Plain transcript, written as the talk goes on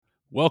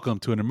Welcome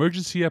to an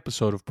emergency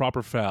episode of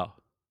Proper Foul.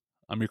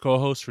 I'm your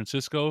co-host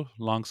Francisco.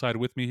 Alongside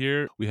with me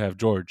here, we have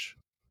George.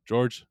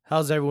 George,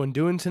 How's everyone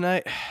doing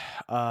tonight?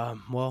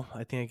 Well,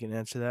 I think I can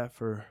answer that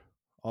for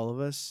all of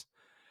us.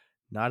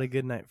 Not a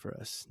good night for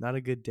us. Not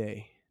a good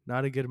day.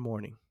 Not a good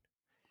morning.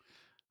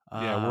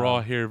 yeah, we're all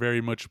Um, here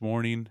very much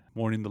mourning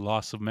the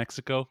loss of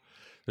Mexico.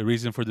 The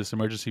reason for this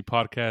emergency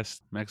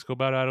podcast: Mexico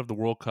bowed out of the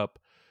World Cup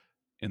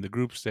in the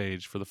group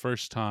stage for the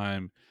first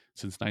time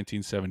since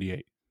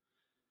 1978.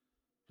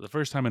 For the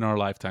first time in our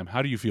lifetime.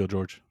 How do you feel,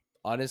 George?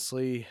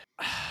 honestly,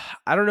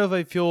 I don't know if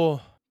I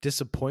feel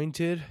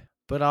disappointed,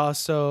 but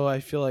also I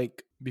feel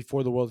like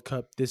before the World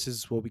Cup, this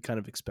is what we kind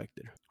of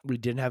expected. We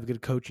didn't have a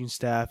good coaching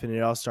staff, and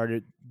it all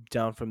started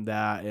down from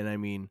that. And I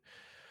mean,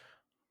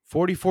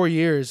 44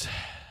 years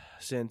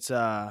since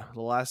the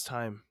last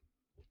time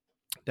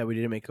that we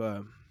didn't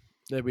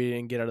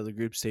get out of the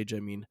group stage. I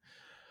mean,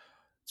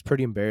 it's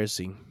pretty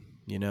embarrassing.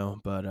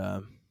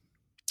 But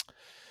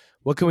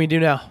what can we do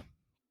now?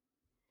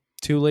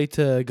 Too late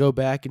to go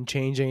back and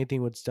change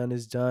anything. What's done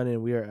is done,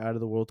 and we are out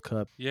of the World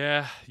Cup.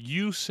 Yeah,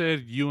 you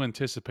said you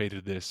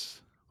anticipated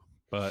this,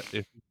 but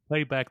if you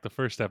play back the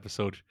first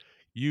episode,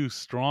 you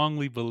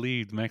strongly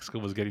believed Mexico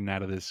was getting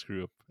out of this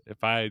group.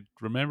 If I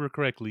remember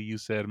correctly, you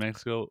said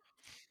Mexico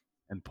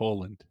and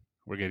Poland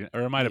were getting,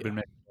 or it might have been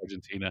Yeah, Mexico,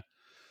 Argentina,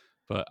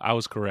 but I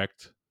was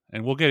correct.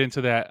 And we'll get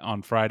into that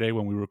on Friday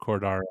when we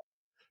record our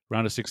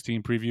round of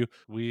 16 preview.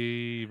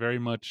 We very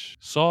much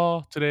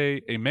saw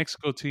today a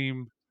Mexico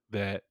team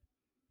that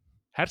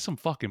had some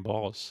fucking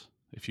balls,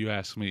 if you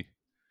ask me.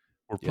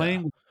 We're yeah,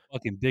 playing with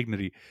fucking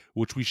dignity,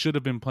 which we should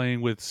have been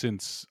playing with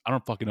since I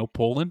don't fucking know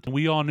Poland. And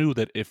we all knew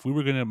that if we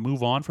were going to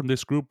move on from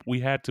this group, we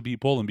had to beat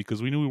Poland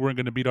because we knew we weren't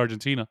going to beat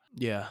Argentina.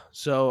 yeah.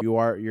 So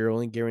you're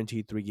only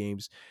guaranteed 3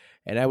 games,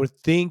 and I would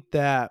think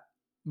that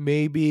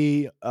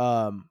maybe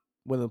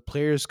when the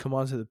players come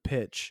onto the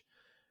pitch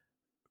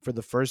for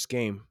the first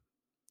game,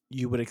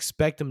 you would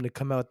expect them to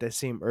come out with that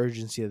same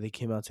urgency that they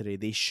came out today.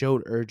 They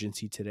showed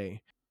urgency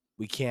today.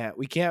 We can't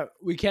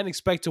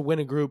expect to win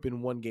a group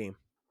in one game.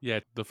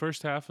 Yeah, the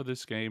first half of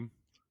this game,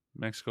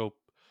 Mexico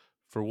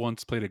for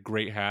once played a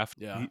great half.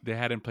 Yeah. They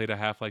hadn't played a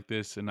half like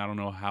this in I don't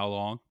know how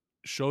long.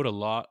 Showed a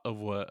lot of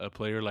what a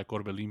player like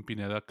Orbelin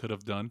Pineda could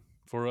have done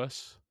for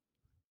us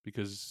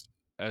because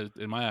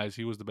in my eyes,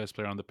 he was the best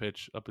player on the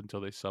pitch up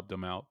until they subbed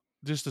him out.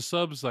 Just the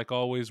subs, like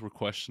always, were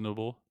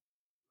questionable.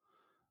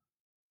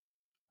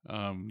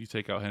 You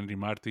take out Henry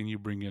Martin, you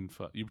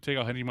take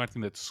out Henry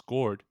Martin that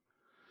scored.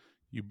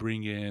 You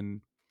bring in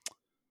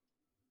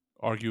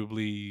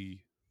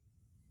arguably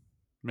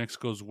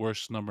Mexico's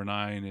worst number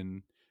 9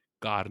 in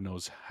God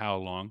knows how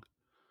long,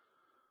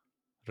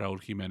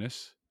 Raul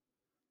Jimenez.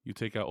 You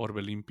take out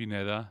Orbelin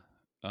Pineda.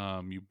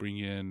 You bring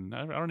in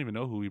I don't even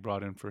know who we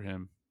brought in for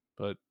him,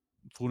 but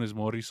Funes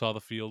Mori saw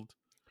the field,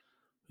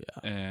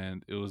 Yeah.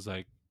 and it was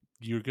like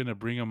you're gonna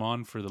bring him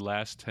on for the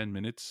last 10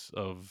 minutes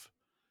of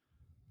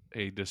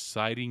a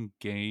deciding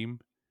game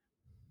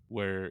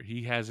where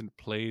he hasn't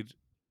played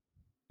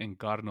in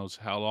God knows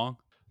how long.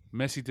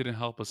 Messi didn't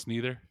help us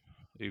neither.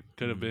 It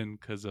could have Mhm. been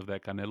because of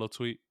that Canelo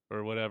tweet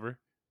or whatever.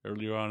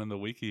 Earlier on in the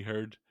week, he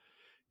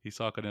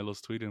saw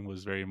Canelo's tweet and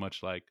was very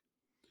much like,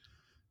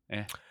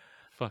 "Eh,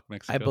 fuck I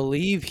Mexico."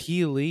 believe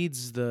he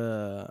leads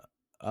uh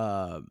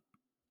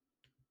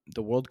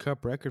the World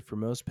Cup record for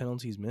most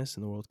penalties missed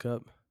in the World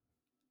Cup.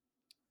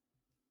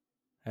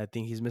 I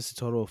think he's missed a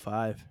total of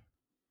 5.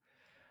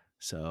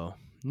 So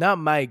not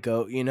my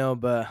goat,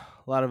 but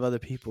a lot of other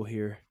people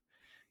here,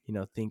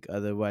 think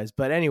otherwise.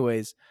 But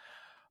anyways,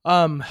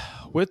 um,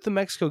 with the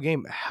Mexico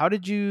game, how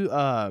did you see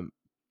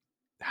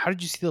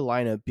the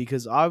lineup?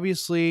 Because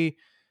obviously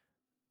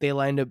they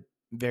lined up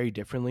very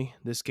differently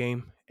this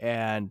game,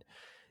 and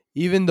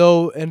even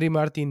though Henry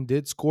Martin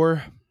did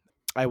score,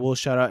 I will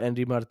shout out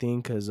Henry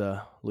Martin because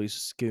Luis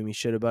is giving me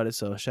shit about it.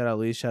 So shout out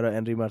Luis, shout out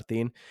Henry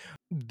Martin.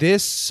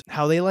 This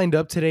how they lined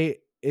up today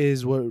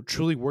is what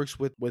truly works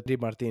with Henry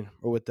Martin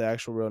or with the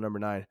actual real number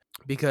 9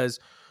 because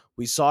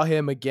we saw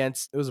him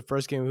against it was the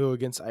first game we were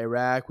against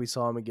Iraq. We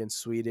saw him against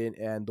Sweden,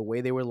 and the way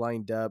they were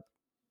lined up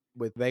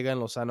with Vega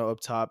and Lozano up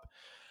top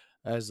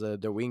as their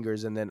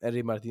wingers, and then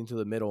Henry Martin to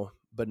the middle,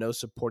 but no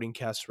supporting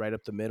cast right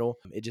up the middle.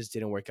 It just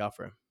didn't work out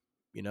for him.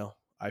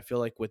 I feel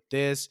like with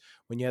this,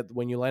 when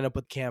you line up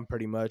with Cam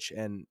pretty much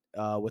and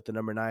with the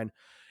number 9,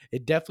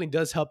 it definitely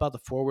does help out the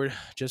forward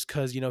just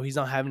because he's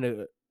not having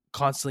to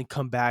constantly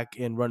come back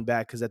and run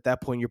back because at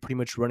that point you're pretty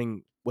much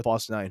running with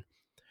false 9.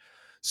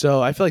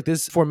 So I feel like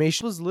this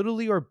formation was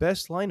literally our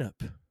best lineup.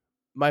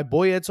 My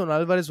boy Edson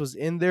Alvarez was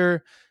in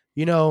there,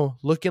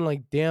 looking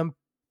like damn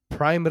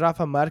prime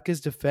Rafa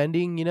Marquez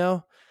defending.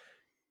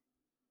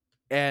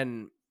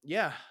 And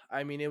yeah,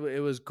 I mean it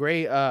was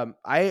great.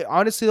 I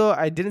honestly though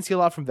I didn't see a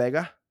lot from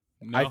Vega.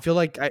 I No, feel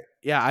like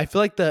I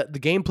feel like the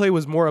gameplay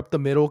was more up the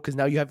middle because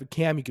now you have a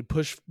Cam, you can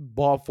push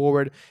ball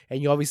forward,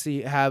 and you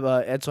obviously have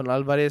Edson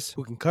Alvarez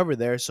who can cover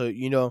there. So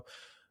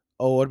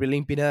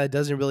Orbelin Pineda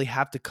doesn't really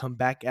have to come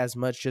back as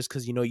much just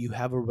because you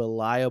have a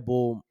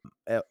reliable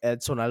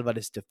Edson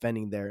Alvarez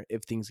defending there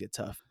if things get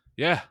tough.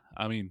 yeah,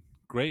 I mean,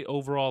 great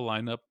overall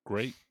lineup,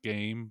 great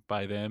game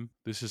by them.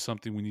 This is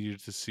something we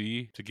needed to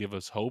see to give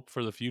us hope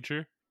for the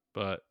future.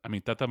 But I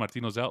mean, Tata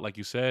Martino's out, like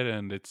you said,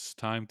 and it's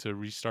time to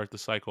restart the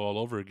cycle all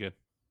over again.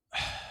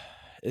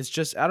 It's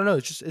just I don't know.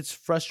 It's just it's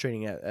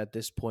frustrating at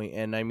this point.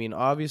 And I mean,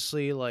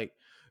 obviously, like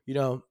you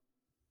know,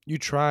 you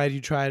tried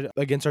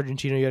against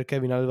Argentina. You had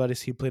Kevin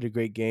Alvarez. He played a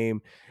great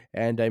game,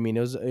 and I mean,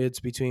 it's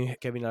between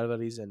Kevin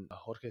Alvarez and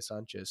Jorge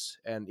Sanchez.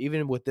 And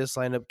even with this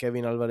lineup,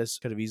 Kevin Alvarez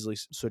could have easily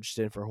switched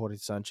in for Jorge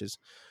Sanchez.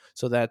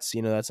 So that's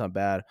that's not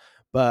bad.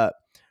 But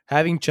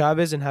having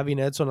Chavez and having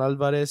Edson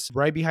Alvarez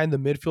right behind the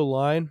midfield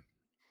line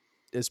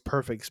is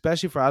perfect,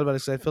 especially for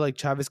Alvarez. I feel like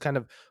Chavez kind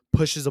of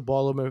pushes the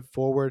ball a little bit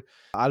forward.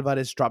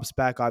 Alvarez drops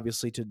back,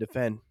 obviously, to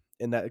defend,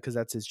 and that because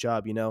that's his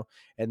job, you know.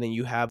 And then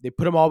they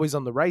put him always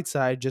on the right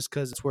side just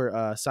because it's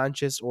where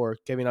Sanchez or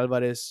Kevin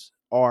Alvarez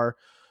are.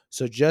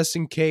 So just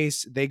in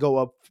case they go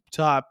up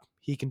top,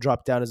 he can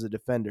drop down as a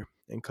defender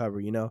and cover,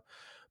 you know.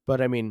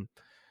 But I mean,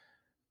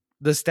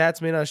 the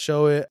stats may not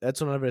show it.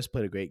 Edson Alvarez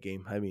played a great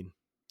game. I mean,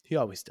 he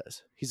always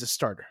does. He's a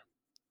starter.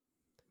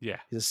 Yeah,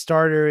 He's a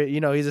starter,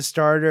 he's a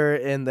starter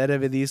in the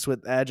Eredivisie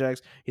with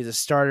Ajax. He's a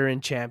starter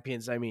in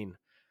Champions. I mean,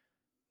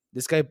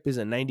 this guy is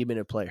a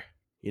 90-minute player,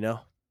 you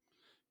know?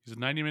 he's a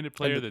 90-minute And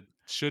player that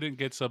shouldn't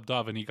get subbed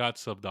off, and he got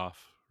subbed off,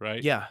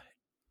 right? yeah,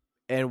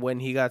 and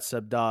when he got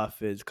subbed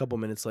off, is a couple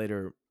minutes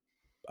later,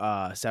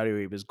 Saudi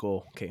Arabia's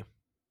goal came,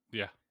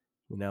 Yeah.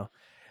 you know?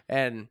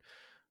 And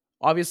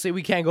obviously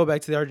we can't go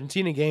back to the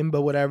Argentina game,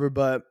 but whatever.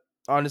 But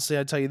honestly,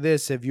 I'll tell you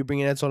this, if you bring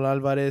in Edson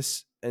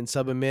Alvarez and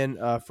sub him in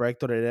for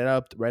Hector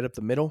Herrera right up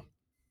the middle,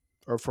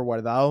 or for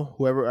Guardado,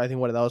 whoever, I think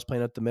Guardado is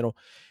playing up the middle.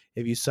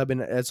 If you sub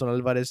in Edson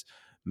Alvarez,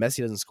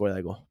 Messi doesn't score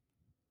that goal.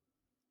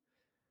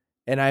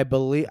 And I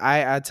believe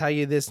I tell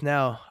you this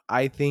now,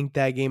 I think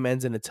that game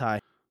ends in a tie.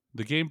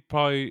 The game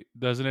probably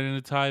doesn't end in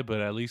a tie, but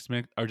at least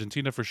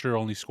Argentina for sure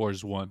only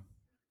scores one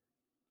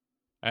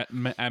at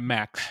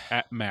max.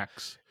 At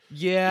max.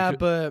 Yeah,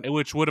 Because, but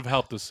which would have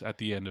helped us at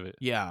the end of it.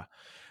 yeah.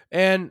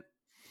 And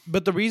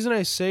but the reason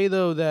I say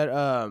though that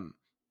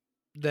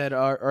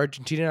our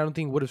Argentina I don't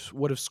think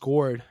would have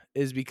scored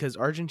is because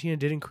Argentina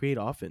didn't create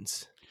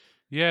offense.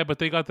 Yeah, but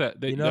they got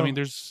that. You I know? mean,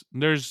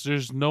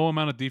 there's no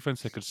amount of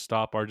defense that could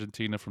stop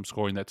Argentina from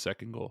scoring that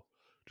second goal,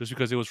 just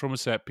because it was from a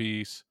set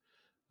piece.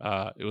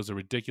 It was a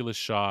ridiculous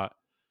shot.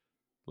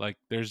 Like,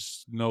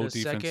 there's no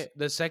defense.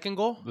 The second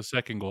goal? The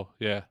second goal,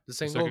 yeah, The the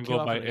second goal second came goal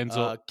off by of a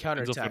Enzo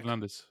counterattack.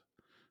 Fernandez.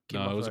 Came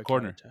No, it off was of a a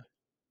corner. counterattack.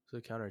 So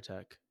a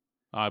counterattack.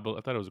 I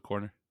thought it was a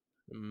corner.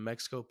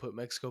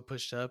 Mexico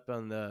pushed up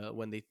on the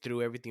when they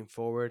threw everything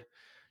forward,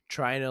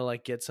 trying to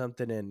like get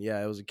something, and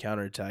yeah, it was a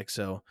counterattack.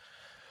 So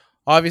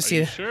Are you obviously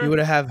you sure? would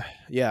have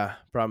yeah,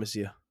 promise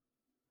you.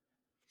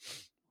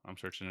 I'm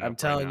searching it up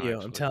right now. I'm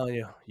Actually, telling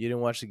you, you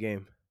didn't watch the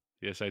game.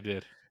 yes, I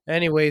did.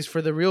 Anyways,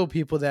 for the real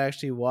people that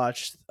actually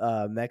watched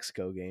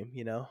Mexico game,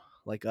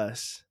 like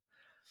us,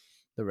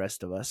 the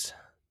rest of us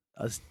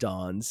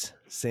Dons,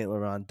 Saint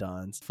Laurent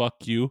Dons.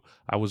 Fuck you.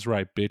 I was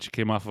right, bitch.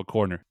 Came off a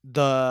corner.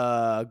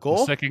 The The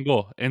goal? second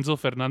goal, Enzo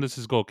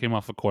Fernandez's goal, came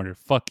off a corner.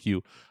 Fuck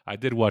you. I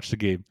did watch the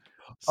game.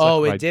 Suck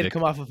Oh, my it did dick,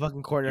 come off a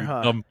fucking corner, you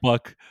huh? dumb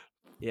fuck.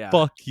 Yeah.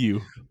 Fuck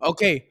you.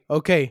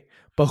 Okay.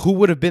 But who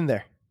would have been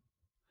there?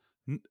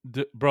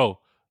 Bro,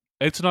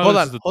 Edson Hold Alvarez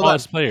on, is the hold on,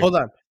 tallest player. hold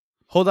on,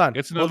 hold on,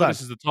 Edson hold on.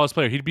 Alvarez is the tallest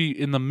player. He'd be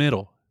in the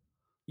middle.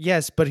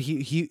 Yes, but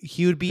he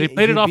would They be played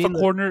he it would off be a in the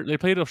corner. They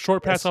played a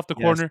short pass yes, off the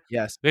yes, corner.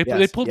 yes, They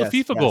yes, pulled the yes, FIFA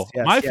yes, goal.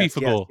 yes, My yes, FIFA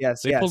yes, goal.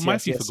 yes, They pulled yes, my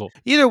yes, FIFA yes. goal.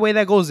 Either way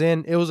that goes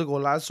in, it was a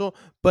golazo.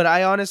 But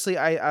I honestly,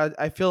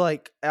 I feel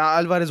like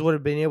Alvarez would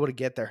have been able to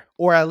get there,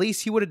 or at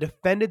least he would have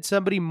defended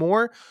somebody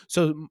more,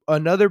 so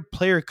another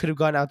player could have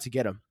gone out to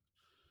get him.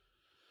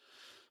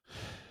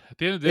 At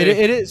the end of the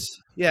day, It is,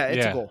 yeah,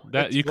 it's a yeah, goal.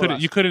 that It's a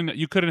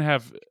you couldn't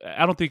have.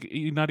 I don't think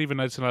not even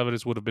Edson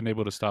Alvarez would have been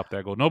able to stop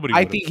that goal. Nobody I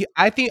would have.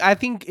 think I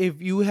think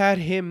if you had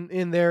him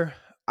in there,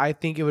 I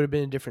think it would have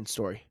been a different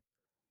story.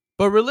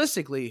 But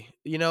realistically,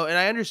 and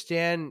I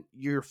understand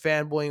you're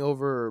fanboying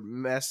over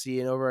Messi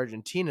and over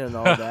Argentina and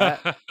all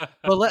that.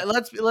 But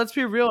let's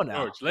be real now.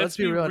 George, Let's let's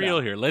be be real real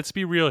now. here. Let's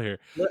be real here.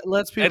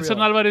 Let's be Edson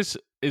real. Alvarez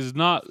is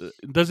not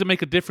doesn't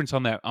make a difference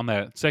on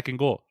that second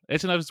goal.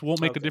 Edson Alvarez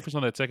won't make a Okay. difference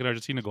on that second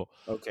Argentina goal.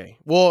 Okay.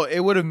 Well, it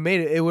would have made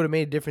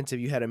a difference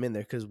if you had him in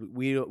there because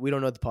we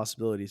don't know the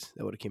possibilities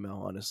that would have came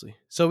out honestly.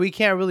 So we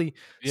can't really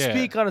Yeah.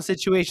 speak on a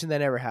situation that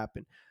never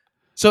happened.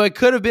 So it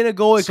could have been a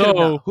goal. It could have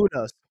not. So Who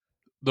knows?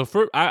 the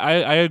first,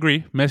 I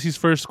agree. Messi's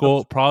first The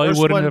goal probably first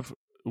one,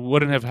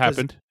 wouldn't have because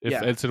happened if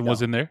yeah, Edson was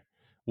no, in there.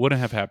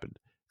 Wouldn't have happened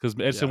because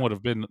Edson yeah, would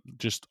have been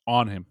just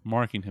on him,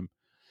 marking him.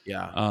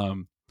 yeah.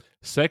 Um,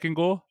 Second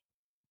goal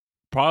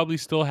probably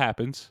still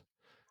happens,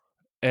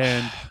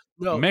 and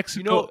No,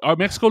 Mexico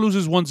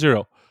loses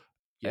 1-0.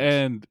 yes,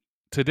 And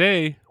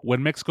today,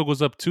 when Mexico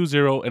goes up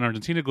 2-0 and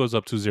Argentina goes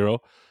up 2-0,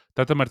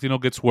 Tata Martino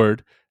gets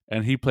word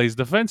and he plays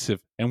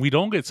defensive. And we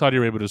don't get Saudi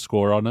Arabia to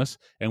score on us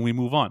and we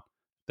move on.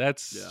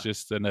 That's yeah,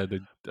 just another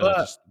but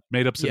just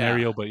made up yeah,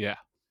 scenario, but yeah.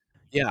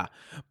 yeah.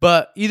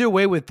 But either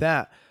way, with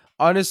that,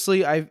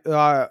 Honestly,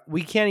 I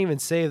we can't even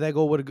say that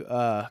goal would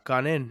have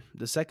gone in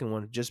the second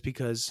one just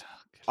because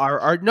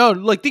our no,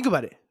 like think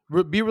about it.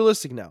 Be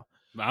realistic now.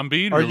 I'm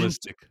being Argent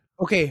realistic.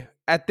 Okay,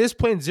 at this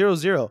point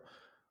 0-0,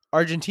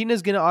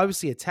 Argentina's going to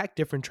obviously attack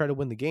different try to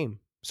win the game.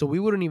 So we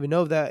wouldn't even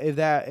know if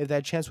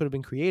that chance would have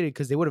been created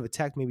because they would have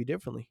attacked maybe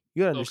differently.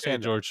 You got to Okay,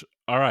 understand that. George.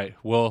 All right.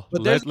 Well,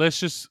 But there's let's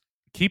just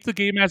keep the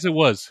game as it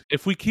was.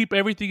 If we keep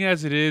everything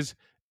as it is,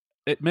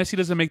 Messi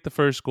doesn't make the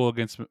first goal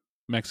against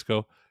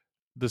Mexico.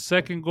 The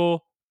second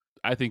goal,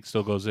 I think,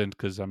 still goes in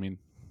because I mean,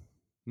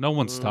 no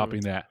one's mm,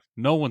 stopping that.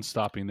 No one's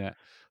stopping that.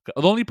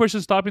 The only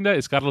person stopping that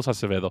is Carlos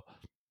Acevedo.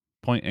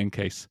 Point in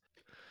case.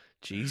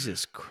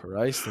 Jesus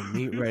Christ, the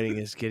meat writing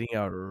is getting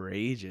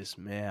outrageous,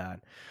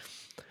 man.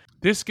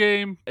 This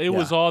game, it Yeah.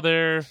 was all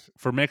there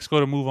for Mexico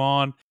to move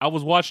on. I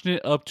was watching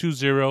it up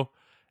 2-0,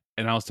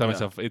 and I was telling Yeah.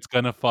 myself, it's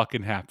gonna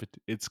fucking happen.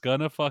 It's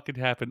gonna fucking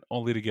happen,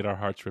 only to get our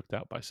hearts ripped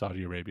out by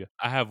Saudi Arabia.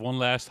 I have one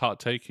last hot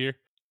take here.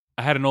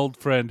 I had an old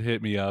friend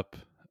hit me up,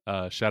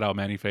 shout out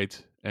Manny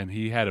Fates, and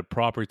he had a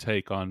proper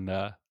take on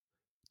the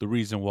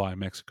reason why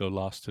Mexico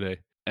lost today.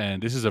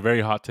 And this is a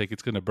very hot take.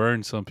 It's gonna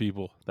burn some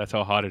people. That's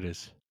how hot it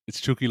is. It's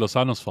Chucky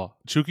Lozano's fault.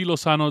 Chucky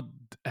Lozano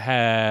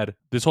had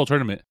this whole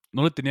tournament.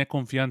 No le tenía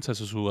confianza a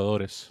sus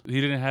jugadores. He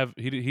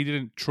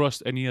didn't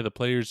trust any of the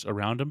players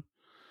around him.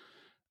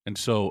 And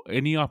so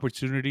any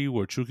opportunity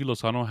where Chucky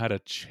Lozano had a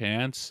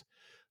chance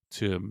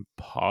to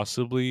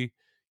possibly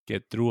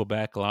get through a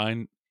back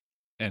line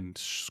and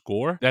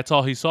score, that's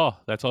all he saw.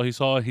 That's all he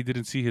saw. He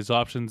didn't see his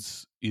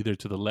options either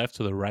to the left,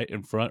 to the right,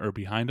 in front, or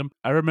behind him.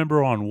 I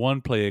remember on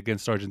one play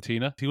against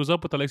Argentina, he was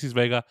up with Alexis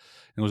Vega,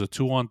 and it was a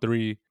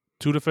 2-on-3.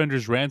 Two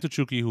defenders ran to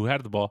Chucky, who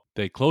had the ball.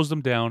 They closed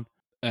him down,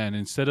 and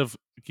instead of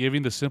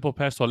giving the simple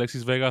pass to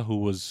Alexis Vega, who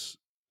was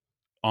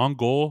on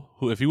goal,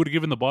 who if he would have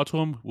given the ball to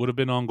him, would have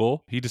been on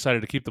goal, he decided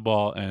to keep the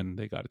ball, and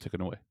they got it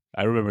taken away.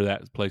 I remember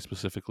that play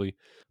specifically.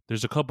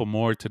 There's a couple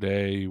more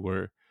today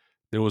where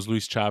there was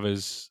Luis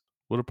Chavez,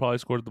 would have probably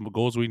scored the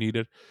goals we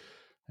needed.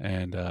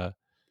 And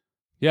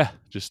yeah,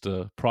 just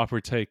a proper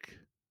take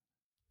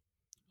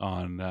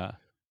on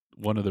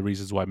one of the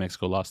reasons why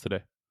Mexico lost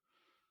today.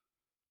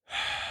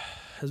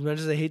 As much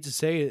as I hate to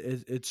say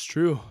it, it's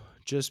true.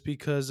 Just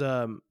because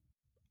I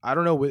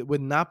don't know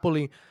with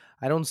Napoli,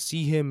 I don't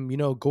see him,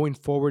 going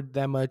forward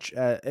that much.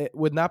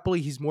 With Napoli,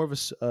 he's more of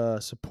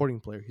a supporting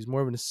player. He's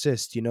more of an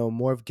assist.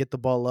 More of get the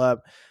ball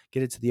up,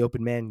 get it to the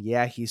open man.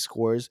 Yeah, he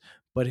scores,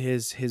 but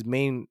his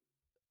main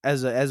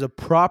as a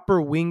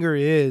proper winger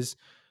is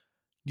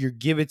you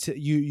give it to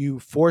you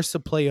force the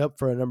play up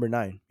for a number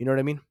 9. You know what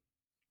I mean?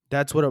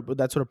 That's what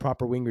a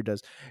proper winger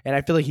does, and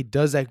I feel like he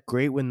does that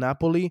great with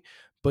Napoli.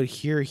 But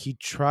here he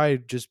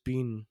tried just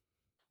being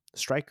a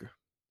striker,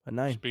 a Just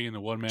 9, being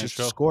the one man just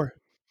to show. score.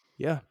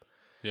 Yeah,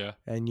 Yeah.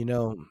 and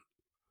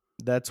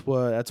that's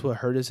what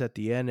hurt us at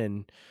the end.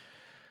 And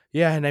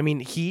yeah, and I mean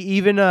he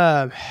even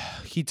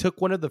he took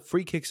one of the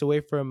free kicks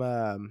away from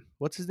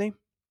what's his name?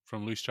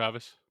 From Luis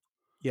Chavez.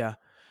 Yeah,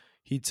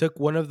 he took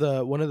one of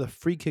the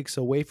free kicks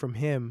away from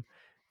him,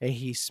 and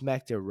he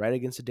smacked it right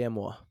against the damn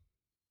wall.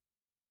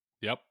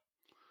 Yep.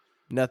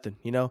 Nothing.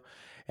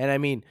 And I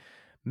mean,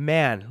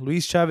 man,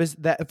 Luis Chavez.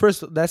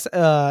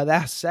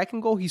 That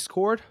second goal he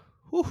scored.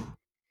 Whew,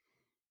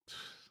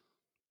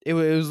 it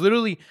was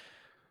literally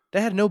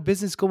that had no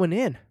business going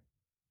in.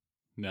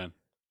 None.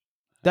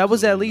 That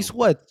was at Absolutely no least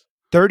what business.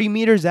 30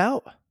 meters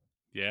out.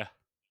 Yeah.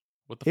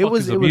 What the It fuck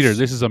was is a it meter? was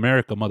This is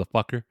America,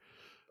 motherfucker.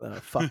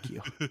 fuck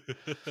you.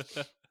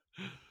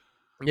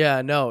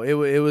 Yeah, no, it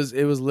was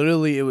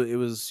literally it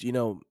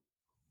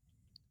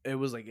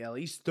was like at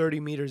least 30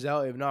 meters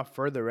out, if not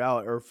further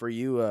out. Or for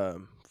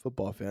you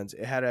football fans,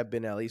 it had to have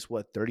been at least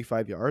what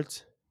 35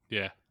 yards.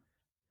 Yeah.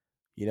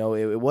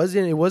 It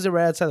wasn't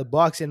right outside the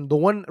box, and the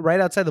one right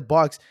outside the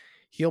box,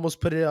 he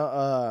almost put it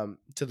to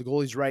the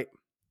goalie's right.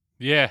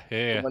 Yeah.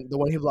 Yeah. The Yeah.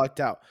 one he blocked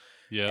out,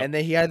 Yep. and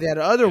then he had that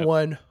other Yep.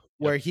 one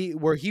Yep.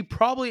 where he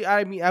probably,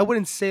 I mean, I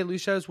wouldn't say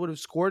Luis Chavez would have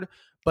scored,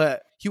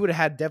 but he would have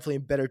had definitely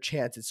a better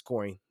chance at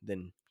scoring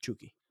than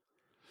Chucky,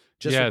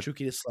 just for Yeah.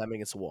 Chucky to slam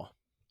against the wall.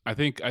 I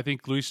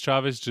think Luis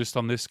Chavez just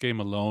on this game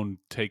alone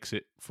takes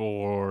it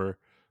for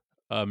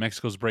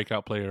Mexico's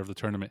breakout player of the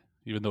tournament,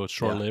 even though it's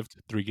short Yeah, lived,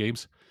 3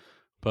 games.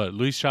 But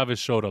Luis Chavez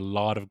showed a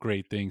lot of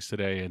great things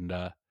today, and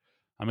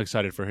I'm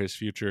excited for his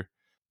future.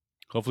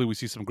 Hopefully, we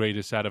see some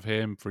greatness out of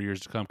him for years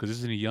to come. Because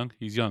isn't he young?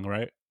 He's young,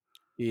 right?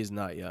 he is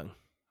not young,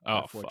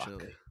 Oh fuck!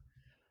 unfortunately.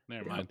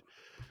 Never Yep. mind.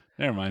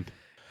 Never mind.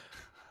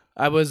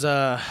 I was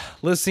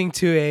listening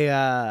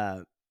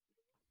to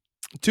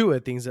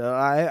things.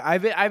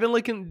 I've been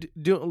looking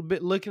at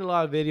a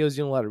lot of videos,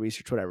 doing a lot of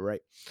research, whatever.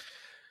 Right,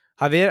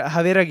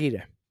 Javier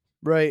Aguirre,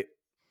 right?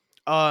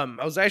 I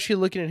was actually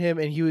looking at him,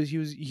 and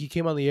he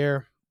came on the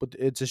air. But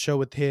it's a show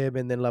with him,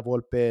 and then La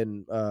Volpe,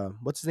 and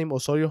what's his name,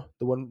 Osorio,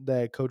 the one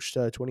that coached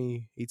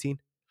 2018.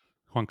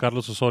 Juan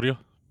Carlos Osorio.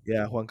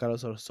 Yeah, Juan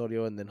Carlos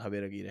Osorio, and then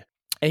Javier Aguirre.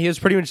 And he was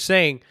pretty much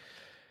saying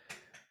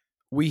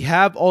we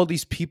have all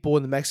these people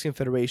in the Mexican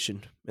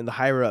Federation and the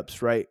higher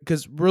ups, right?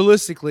 Because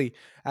realistically,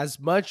 as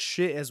much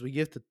shit as we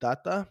give to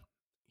Tata,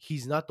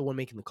 he's not the one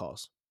making the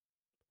calls.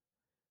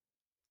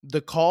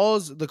 the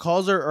calls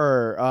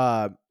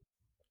are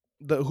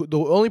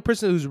the only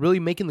person who's really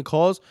making the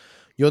calls,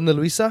 Yonda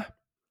Luisa,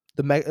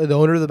 the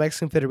owner of the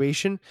Mexican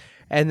Federation,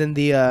 and then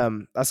the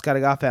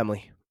Ascarga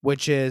family,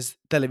 which is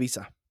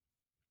Televisa.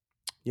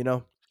 You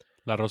know,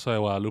 La Rosa de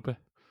Guadalupe.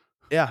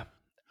 yeah.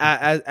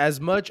 As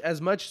much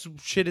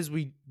shit as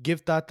we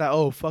give Tata,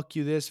 oh fuck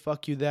you this,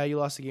 fuck you that, you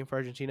lost the game for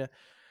Argentina.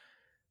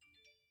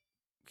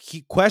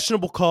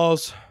 Questionable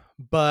calls,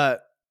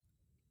 but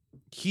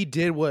he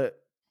did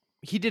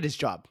his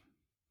job.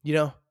 You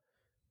know,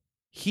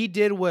 he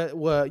did what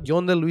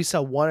Yonda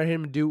Luisa wanted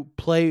him to do,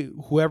 play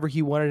whoever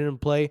he wanted him to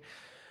play.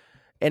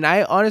 And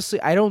I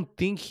honestly, I don't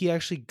think he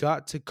actually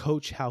got to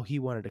coach how he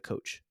wanted to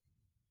coach.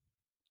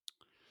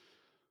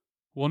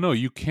 Well, no,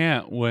 you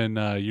can't when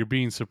you're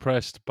being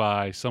suppressed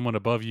by someone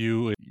above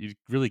you. You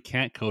really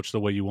can't coach the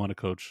way you want to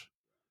coach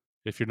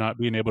if you're not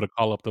being able to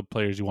call up the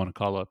players you want to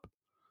call up.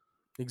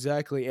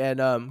 Exactly. And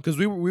because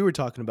we were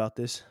talking about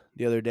this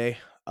the other day.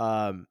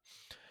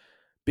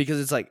 Because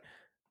it's like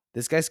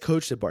this guy's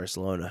coached at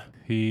Barcelona.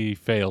 He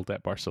failed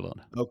at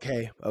Barcelona.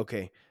 Okay.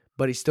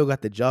 But he still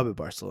got the job at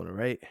Barcelona,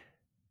 right?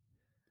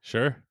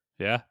 Sure.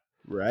 Yeah.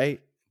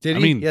 Right? Did I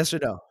he? mean, Yes or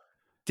no?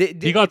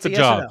 he got It's the a yes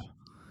or job. no.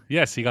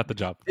 Yes, he got the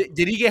job.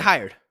 Did he get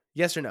hired?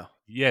 Yes or no?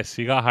 Yes,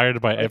 he got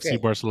hired by FC Okay.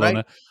 Right?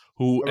 Barcelona,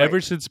 who Right.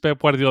 ever since Pep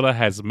Guardiola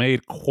has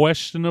made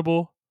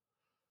questionable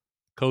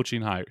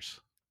coaching hires.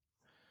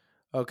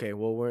 Okay,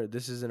 well,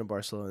 this isn't a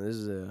Barcelona.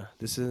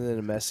 This isn't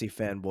a Messi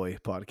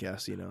fanboy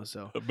podcast, you know.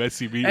 So, A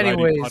Messi beat writing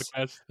anyways,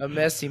 podcast. a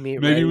Messi meat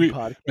Maybe writing we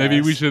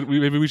maybe we podcast. should we,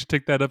 maybe we should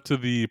take that up to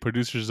the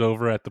producers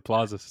over at the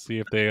Plaza to see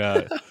if they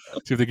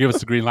give us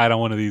the green light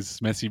on one of these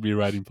Messi beat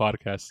writing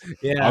podcasts. I'll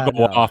Yeah,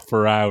 go no. off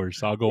for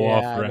hours. I'll go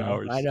off Yeah, I for know. I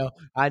hours. know.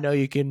 I know.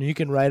 You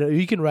can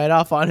write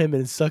off on him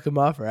and suck him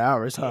off for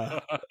hours, huh?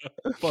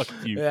 Fuck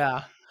you.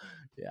 Yeah,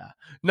 yeah.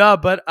 No,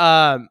 but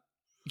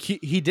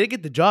he did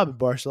get the job at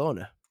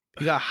Barcelona.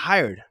 He got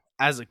hired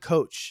as a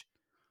coach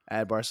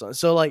at Barcelona.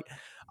 So like,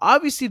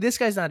 obviously, this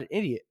guy's not an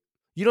idiot.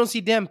 You don't see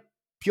damn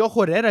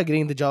Piojo Herrera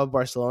getting the job at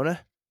Barcelona.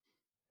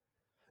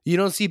 You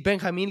don't see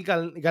Benjamin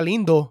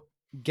Galindo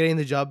getting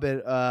the job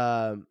at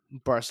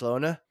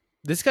Barcelona.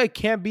 This guy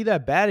can't be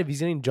that bad if he's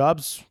getting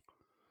jobs.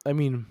 I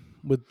mean,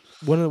 with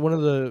one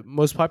of the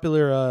most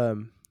popular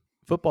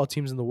football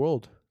teams in the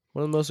world,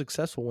 one of the most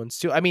successful ones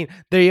too. I mean,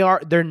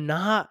 they're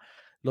not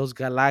Los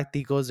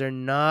Galacticos. They're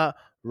not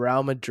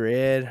Real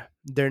Madrid.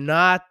 They're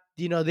not.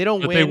 They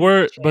don't But they win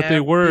were but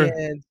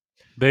champions.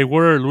 they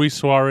were Luis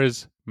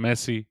Suarez,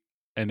 Messi,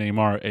 and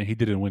Neymar, and he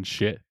didn't win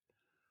shit.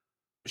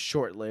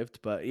 Short lived,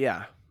 but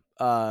yeah.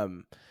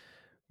 Um,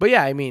 but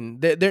yeah, I mean,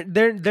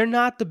 they're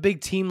not the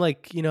big team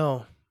like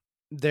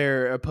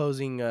they're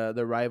opposing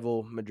the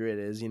rival Madrid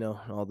is, and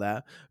all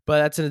that. But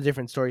that's a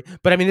different story.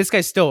 But I mean, this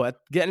guy's still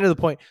getting to the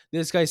point.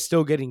 This guy's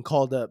still getting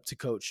called up to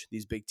coach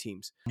these big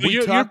teams. We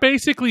You're talk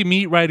basically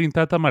meat writing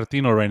Tata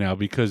Martino right now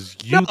because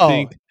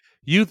no,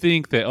 you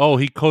think that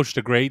he coached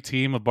a great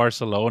team of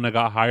Barcelona,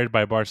 got hired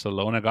by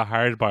Barcelona, got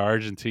hired by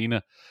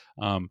Argentina.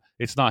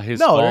 It's not his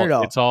no, fault.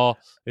 no.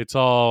 It's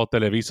all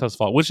Televisa's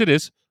fault, which it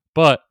is.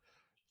 But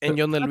And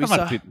Yon de Tata Luisa,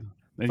 Martino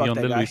and fuck Yon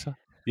that de guy. Luisa,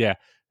 yeah,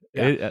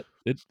 Yeah,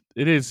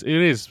 it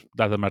is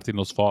Tata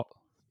Martino's fault.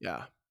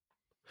 yeah.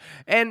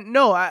 And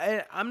no,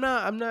 I'm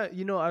not.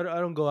 I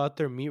don't go out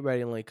there meat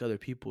writing like other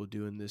people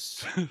do in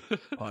this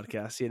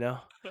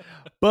podcast.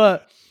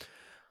 But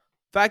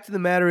fact of the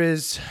matter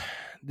is,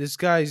 this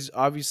guy's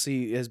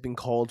obviously has been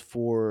called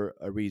for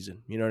a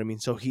reason. You know what I mean?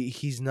 So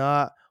he's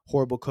not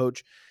horrible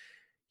coach.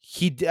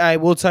 I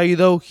will tell you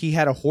though, he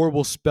had a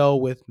horrible spell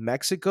with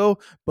Mexico.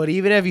 But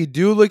even if you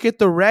do look at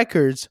the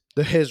records,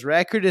 his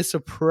record is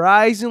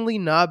surprisingly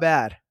not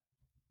bad.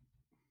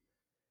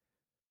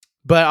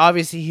 But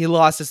obviously, he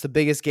lost us the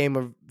biggest game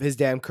of his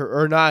damn career,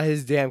 or not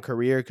his damn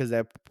career, because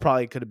that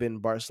probably could have been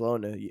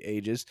Barcelona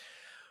ages.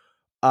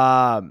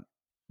 But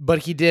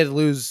he did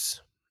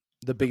lose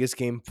the biggest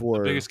game The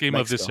for biggest game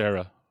of this Mexico.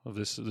 era, of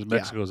this Yeah,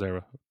 Mexico's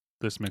era,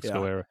 this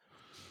Mexico yeah. era.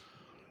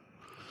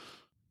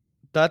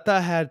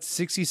 Tata had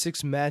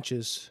 66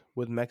 matches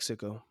with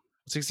Mexico.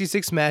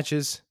 66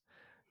 matches.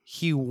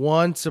 He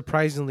won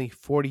surprisingly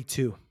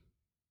 42.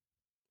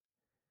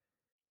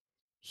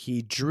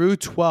 He drew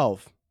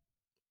 12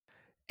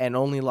 and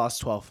only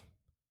lost 12.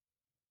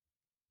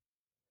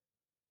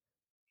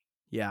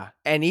 Yeah.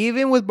 And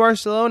even with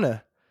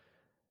Barcelona,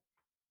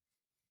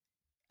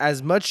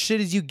 as much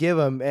shit as you give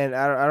him, and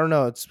I don't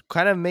know, it's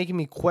kind of making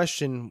me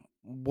question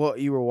what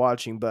you were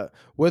watching, but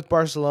with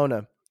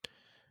Barcelona,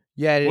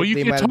 yeah, Well,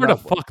 they it's might have hard to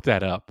not. fuck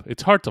that up.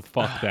 It's hard to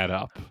fuck that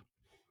up.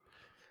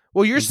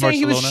 Well, you're In saying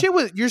he was Barcelona, shit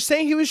with. You're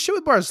saying he was shit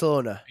with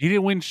Barcelona. he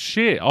didn't win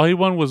shit. All he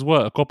won was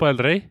what? A Copa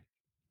del Rey?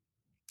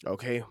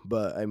 Okay,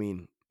 but I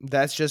mean,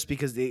 that's just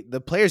because the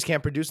players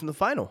can't produce in the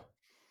final.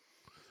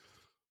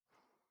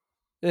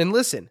 And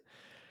listen,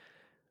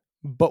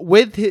 but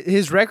with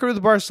his record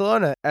with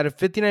Barcelona, out of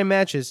 59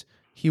 matches,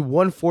 he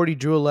won 40,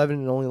 drew 11,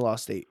 and only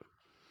lost 8.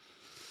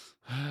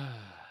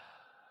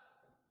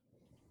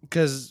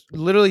 Because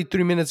literally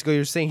 3 minutes ago,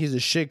 you're saying he's a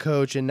shit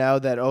coach, and now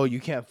that, you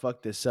can't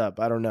fuck this up.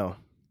 I don't know.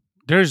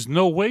 There's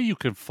no way you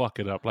can fuck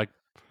it up. Like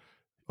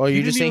Or he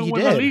you're just didn't saying even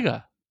he win La did?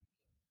 Liga.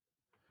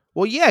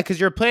 Well, yeah, because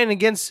you're playing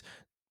against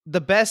the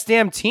best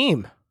damn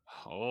team.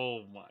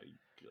 Oh my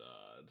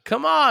god!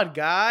 Come on,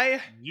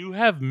 guy. You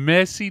have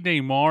Messi,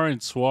 Neymar,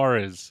 and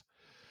Suarez,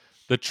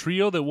 the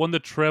trio that won the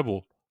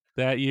treble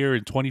that year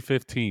in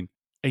 2015,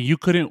 and you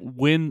couldn't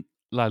win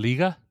La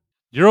Liga.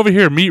 You're over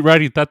here meat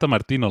riding Tata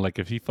Martino like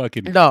if he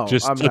fucking No,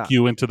 just I'm took not.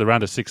 you into the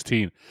round of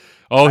 16.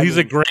 Oh, I he's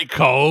a mean, great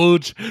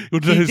coach. he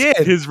did.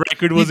 His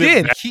record He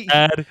wasn't did.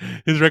 bad.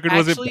 His record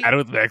wasn't Actually bad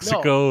with no.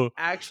 Mexico.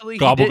 Actually, he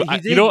Gobble. did.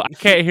 He You know, did. I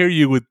can't hear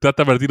you with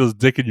Tata Martino's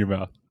dick in your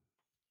mouth.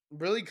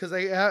 Really, because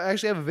I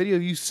actually have a video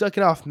of you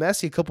sucking off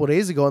Messi a couple of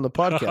days ago on the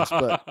podcast.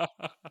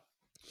 But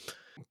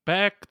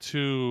Back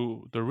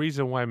to the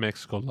reason why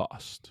Mexico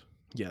lost.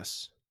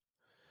 yes,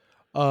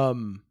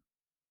 um,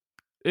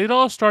 It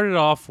all started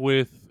off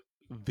with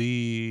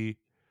the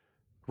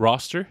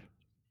roster,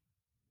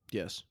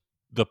 yes,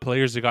 the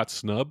players that got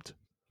snubbed.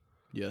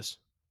 yes.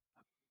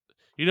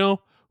 You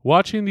know,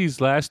 watching these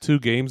last two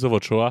games of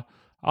Ochoa,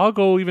 I'll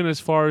go even as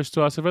far as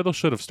to Acevedo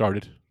should have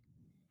started.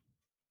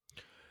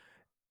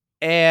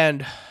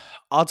 And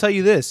I'll tell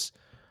you this.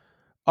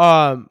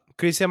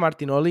 Cristian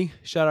Martinoli,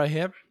 shout out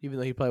him, even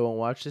though he probably won't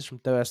watch this from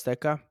TV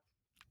Azteca.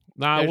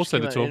 Nah, There we'll just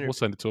send came it out to an him. We'll interview.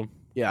 send it to him. We'll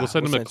Yeah, send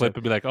we'll him a send it to clip him.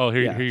 and be like, "Oh,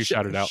 here, Yeah, here you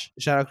shout it out."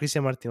 shout out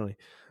Cristian Martinoli.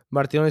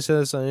 Martinoli said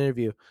this on an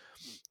interview.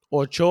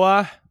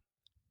 Ochoa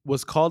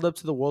was called up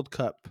to the World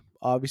Cup,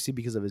 obviously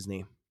because of his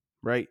name,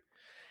 right?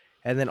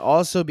 And then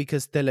also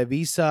because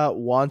Televisa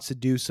wants to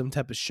do some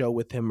type of show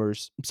with him or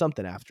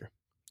something after.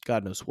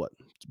 God knows what.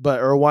 But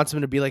or wants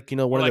him to be like,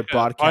 More one of their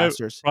like a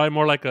broadcasters. probably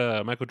more like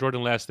a Michael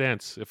Jordan Last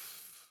Dance.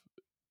 If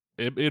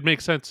it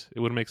makes sense, it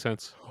would make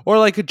sense. Or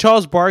like a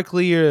Charles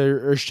Barkley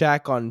or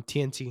Shaq on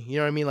TNT. You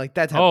know what I mean? Like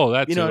that type. Oh,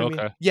 that's You know it. what I mean?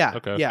 Okay, Yeah,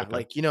 okay, okay, yeah. okay.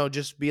 Like,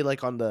 just be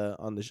like on the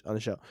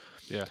show.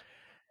 Yeah,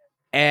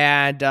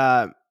 And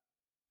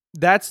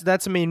that's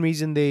the main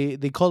reason they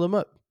called him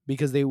up.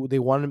 Because they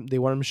want him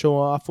to show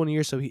off 1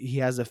 year, so he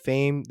has the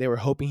fame. They were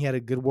hoping he had a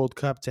good World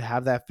Cup to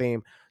have that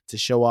fame to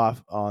show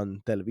off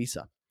on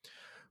Televisa.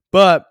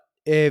 But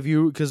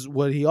because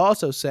what he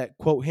also said,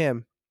 quote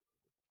him,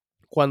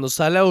 cuando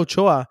sale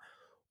Ochoa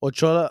no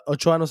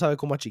sabe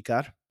cómo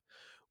achicar.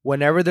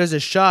 Whenever there's a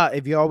shot,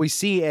 if you always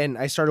see, and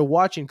I started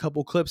watching a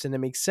couple clips and it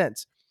makes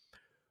sense.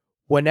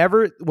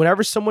 Whenever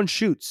someone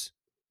shoots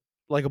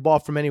like a ball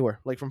from anywhere,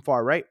 like from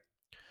far, right?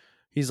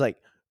 He's like,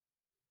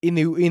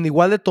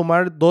 igual de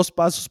tomar dos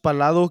pasos para el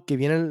lado que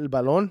viene el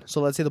balón. So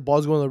let's say the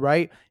ball's going to the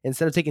right.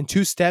 Instead of taking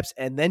 2 steps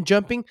and then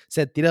jumping,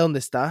 se tira donde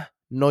está.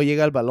 No llega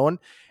el balón.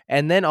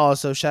 And then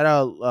also, shout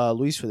out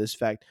Luis for this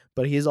fact,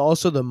 but he is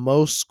also the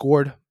most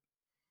scored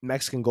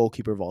Mexican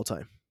goalkeeper of all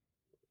time.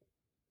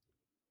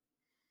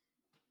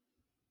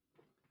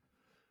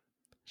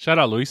 shout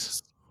out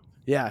Luis.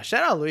 Yeah,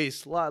 shout out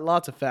Luis.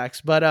 Lots of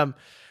facts. But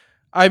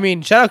I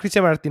mean, shout out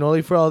Cristian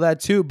Martinoli for all that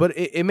too. But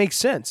it makes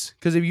sense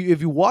because if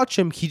you watch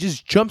him, he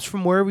just jumps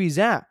from wherever he's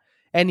at.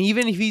 And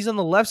even if he's on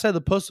the left side of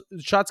the post,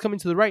 shots coming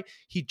to the right,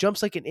 he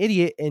jumps like an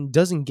idiot and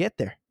doesn't get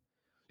there.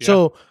 Yeah,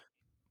 So,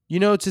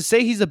 to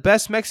say he's the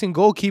best Mexican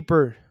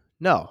goalkeeper,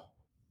 no.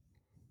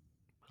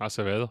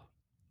 Acevedo.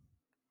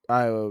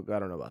 I don't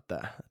know about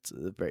that. That's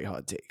a very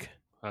hot take.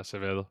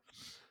 Acevedo.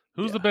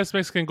 Who's Yeah. the best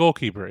Mexican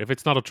goalkeeper if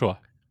it's not Ochoa?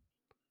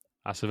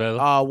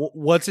 Acevedo.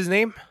 What's his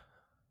name?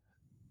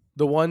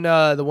 The one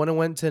who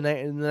went to the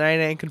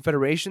 99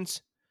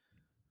 Confederations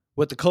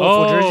with the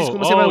colorful jerseys.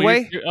 ¿Cómo se llama el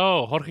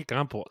güey? Jorge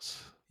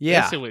Campos.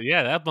 Yeah.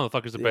 Yeah, that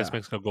motherfucker's the best Yeah.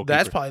 Mexican goalkeeper.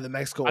 That's probably the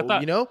Mexico, I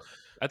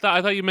thought-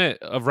 I thought you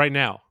meant of right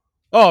now.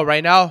 Oh,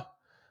 right now?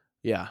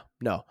 Yeah,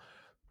 no.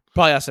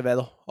 Probably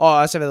Acevedo. Oh,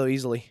 Acevedo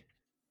easily.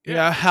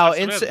 Yeah, how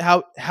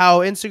Acevedo. how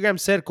Instagram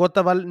said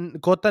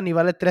Cota ni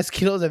vale 3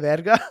 kilos de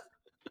verga.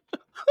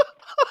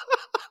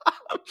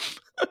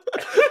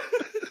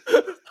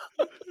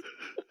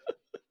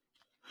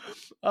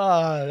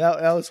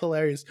 That was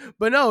hilarious.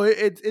 But no,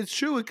 it's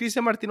true what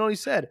Cristian Martinoli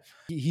said.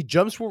 He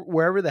jumps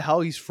wherever the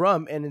hell he's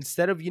from, and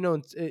instead of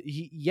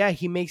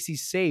he makes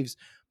these saves,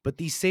 but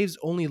these saves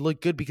only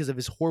look good because of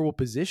his horrible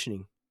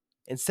positioning.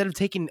 Instead of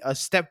taking a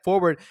step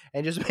forward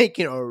and just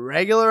making a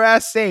regular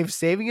ass save,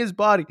 saving his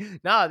body,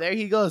 there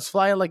he goes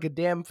flying like a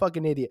damn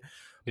fucking idiot.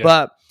 Yeah.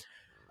 But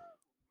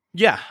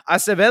yeah,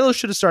 Acevedo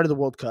should have started the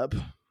World Cup.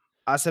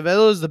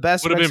 Acevedo is the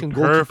best Would have Mexican been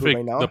goalkeeper perfect.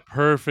 right now. The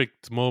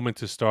perfect moment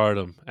to start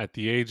him at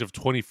the age of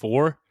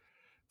 24.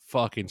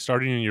 Fucking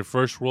starting in your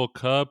first World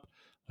Cup.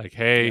 Like,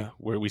 hey, Yeah.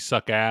 we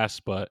suck ass,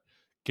 but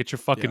get your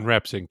fucking Yeah.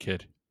 reps in,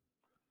 kid.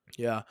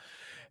 Yeah.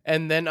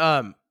 And then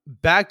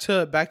back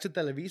to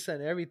Televisa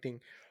and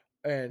everything,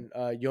 and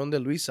Yon de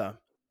Luisa.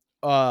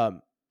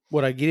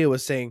 What Aguirre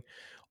was saying,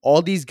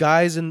 all these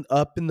guys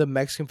up in the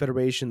Mexican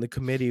Federation, the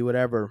committee,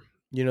 whatever,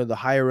 the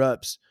higher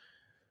ups,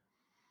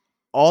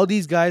 all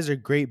these guys are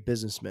great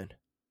businessmen,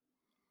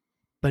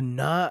 but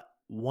not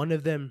one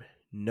of them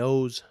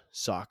knows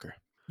soccer.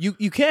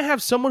 You can't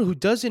have someone who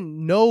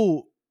doesn't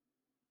know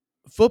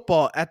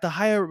football at the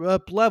higher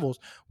up levels.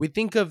 We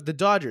think of the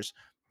Dodgers,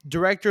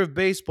 director of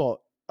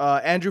baseball,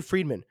 Andrew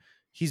Friedman.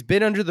 He's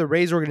been under the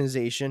Rays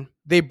organization.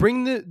 They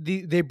bring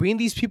they bring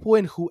these people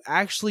in who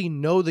actually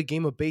know the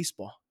game of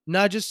baseball,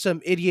 not just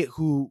some idiot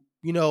who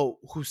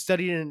who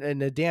studied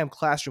in a damn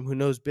classroom who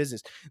knows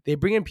business. They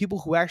bring in people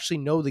who actually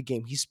know the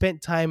game. He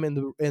spent time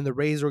in the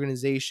Rays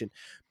organization,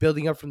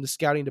 building up from the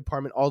scouting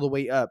department all the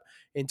way up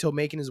until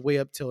making his way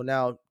up till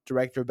now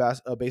director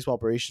of baseball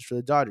operations for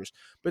the Dodgers.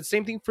 But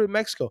same thing for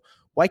Mexico.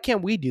 Why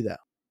can't we do that?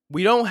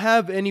 We don't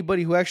have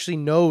anybody who actually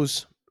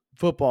knows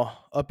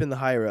football up in the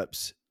higher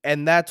ups.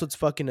 And that's what's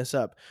fucking us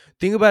up.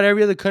 Think about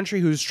every other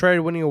country who's tried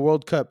winning a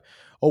World Cup.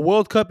 A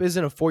World Cup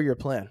isn't a 4-year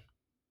plan.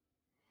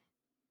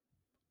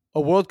 A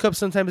World Cup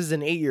sometimes is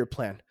an 8-year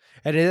plan.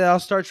 And it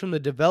all starts from the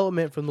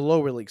development from the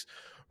lower leagues.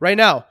 Right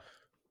now,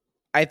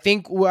 I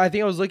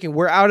was looking.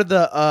 We're out of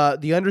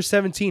the under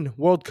 17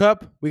 World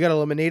Cup. We got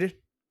eliminated.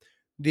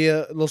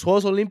 The Los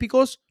Juegos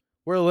Olímpicos,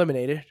 we're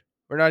eliminated.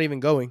 We're not even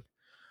going.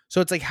 So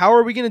it's like, how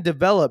are we going to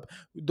develop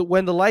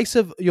when the likes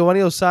of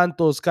Giovanni Dos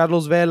Santos,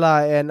 Carlos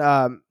Vela,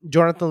 and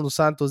Jonathan Dos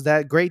Santos,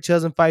 that great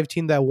 2005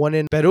 team that won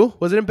in Peru?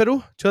 Was it in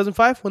Peru?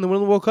 2005 when they won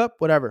the World Cup?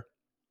 Whatever.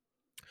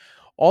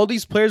 All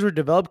these players were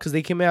developed because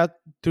they came out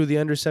through the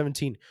under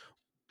 17.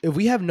 If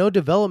we have no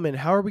development,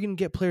 how are we going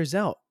to get players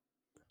out?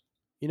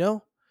 You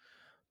know?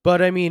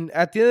 But I mean,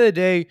 at the end of the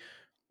day,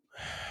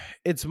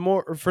 it's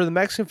more for the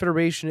Mexican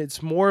Federation,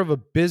 it's more of a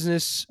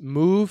business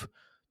move,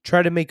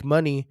 try to make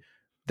money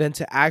than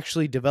to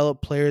actually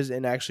develop players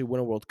and actually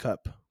win a World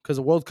Cup. Because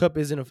a World Cup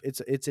isn't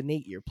it's an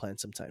 8-year plan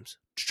sometimes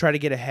to try to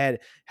get ahead,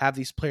 have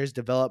these players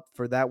develop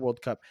for that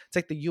World Cup. It's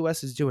like the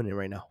U.S. is doing it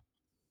right now.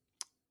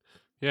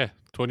 Yeah,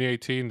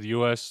 2018, the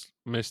U.S.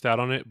 missed out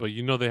on it, but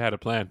they had a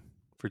plan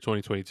for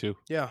 2022.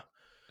 Yeah,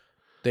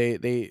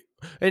 they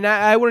and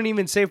I wouldn't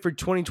even say for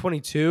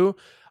 2022.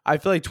 I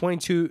feel like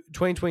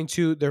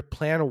 2022, their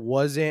plan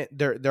wasn't.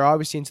 They're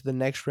obviously into the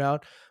next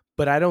round,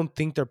 but I don't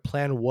think their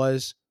plan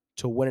was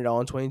to win it all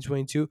in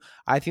 2022.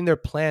 I think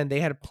they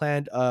had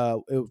planned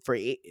for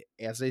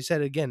as I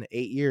said again,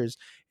 8 years,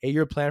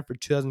 8-year plan for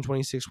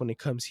 2026 when it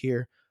comes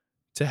here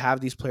to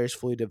have these players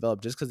fully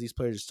developed. Just because these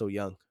players are still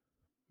young,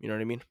 you know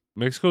what I mean?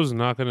 Mexico's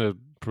not going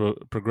to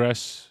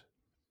progress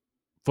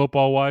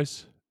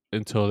football-wise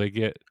until they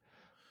get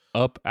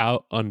up,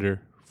 out,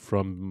 under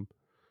from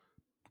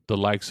the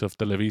likes of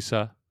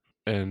Televisa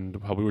and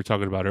how we were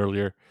talking about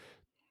earlier.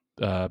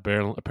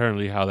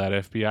 Apparently, how that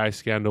FBI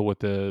scandal with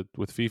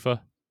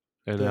FIFA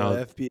and how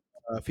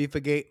The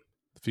FIFA gate.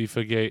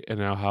 FIFA gate and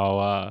now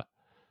how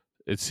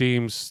it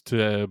seems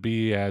to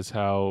be as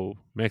how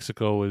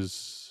Mexico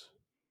is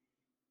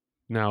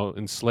now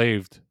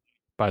enslaved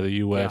by the Yeah,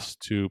 U.S.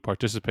 to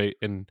participate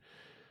in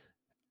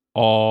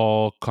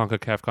all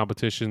CONCACAF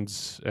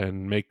competitions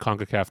and make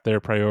CONCACAF their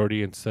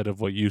priority instead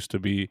of what used to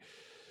be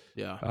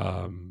yeah,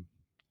 um,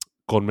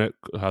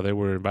 how they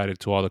were invited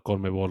to all the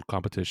CONMEBOL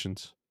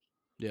competitions.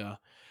 yeah.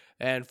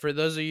 And for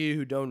those of you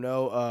who don't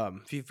know,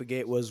 FIFA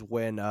Gate was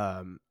when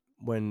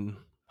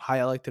high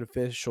elected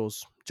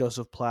officials,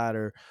 Joseph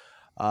Platter,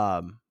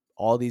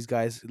 all these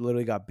guys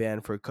literally got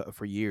banned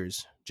for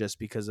years just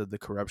because of the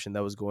corruption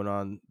that was going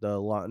on.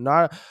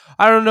 Not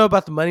I don't know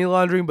about the money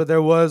laundering, but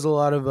there was a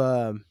lot of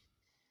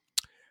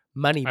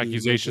money being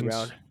moved around,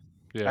 Accusations.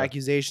 Yeah.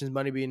 accusations,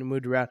 money being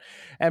moved around,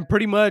 and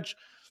pretty much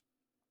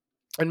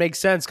it makes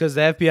sense because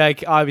the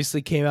FBI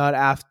obviously came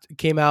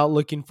out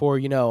looking for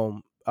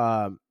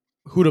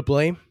who to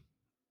blame,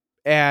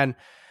 and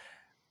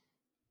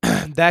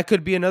that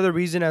could be another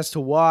reason as to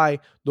why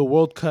the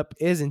World Cup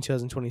is in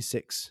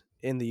 2026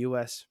 in the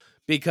US.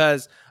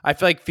 Because I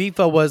feel like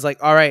FIFA was like,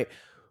 all right,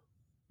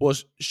 we'll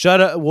shut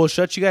up,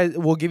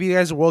 we'll give you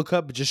guys a World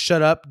Cup, but just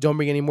shut up, don't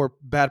bring any more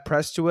bad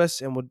press to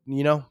us, and we'll,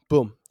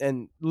 boom.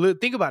 And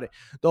think about it,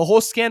 the whole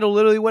scandal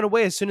literally went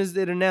away as soon as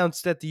it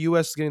announced that the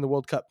US is getting the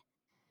World Cup.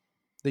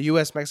 The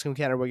US, Mexico, and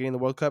Canada were getting the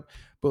World Cup.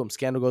 Boom,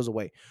 scandal goes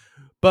away.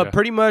 But Yeah.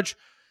 pretty much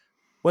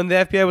when the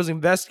FBI was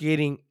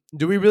investigating,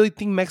 do we really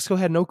think Mexico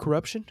had no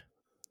corruption?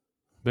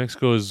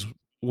 Mexico is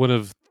one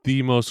of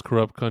the most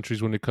corrupt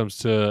countries when it comes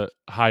to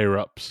higher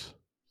ups.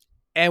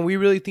 And we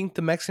really think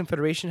the Mexican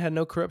Federation had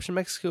no corruption.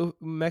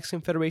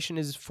 Mexican Federation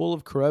is full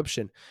of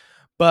corruption.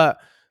 But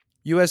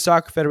U.S.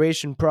 Soccer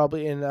Federation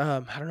probably, and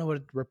I don't know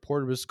what the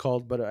report was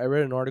called, but I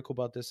read an article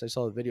about this. I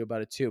saw a video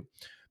about it too.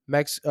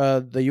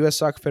 The U.S.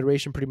 Soccer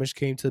Federation pretty much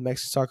came to the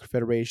Mexican Soccer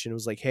Federation. It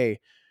was like, hey,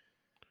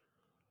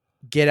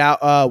 get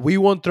out. We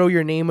won't throw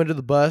your name under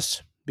the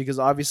bus because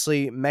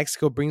obviously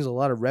Mexico brings a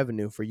lot of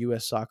revenue for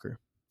U.S. soccer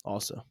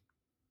also.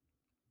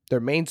 Their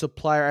main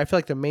supplier, I feel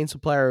like their main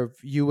supplier of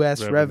U.S.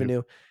 Revenue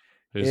revenue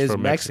is is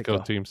from Mexico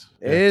Mexico.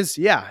 teams.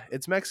 Yeah.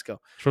 It's Mexico.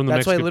 It's from the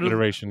That's why Mexican literally,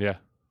 Federation. Yeah.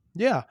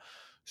 yeah.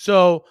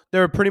 So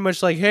they're pretty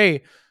much like,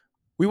 hey,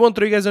 we won't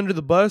throw you guys under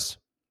the bus.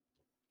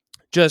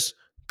 Just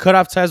cut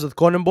off ties with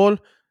CONMEBOL.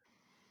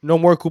 No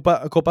more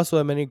Copa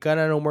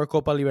Sudamericana, no more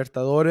Copa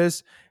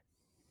Libertadores,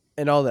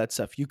 and all that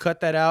stuff. You cut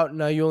that out.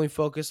 Now you only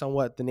focus on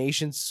what? The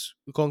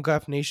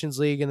CONCACAF Nations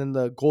League, and then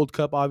the Gold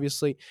Cup,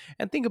 obviously.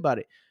 And think about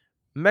it.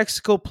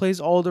 Mexico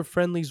plays all their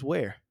friendlies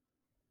where?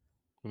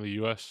 In the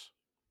U.S.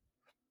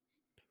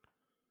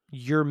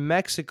 You're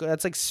Mexico.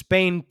 That's like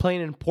Spain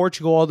playing in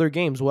Portugal all their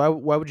games. Why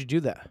would you do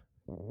that?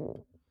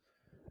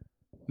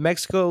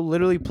 Mexico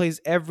literally plays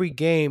every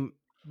game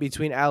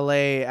between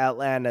LA,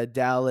 Atlanta,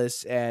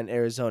 Dallas, and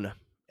Arizona,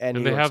 and New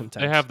And York they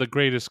sometimes. have the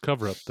greatest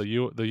cover up. The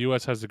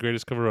US has the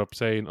greatest cover up,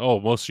 saying, "Oh,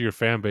 most of your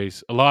fan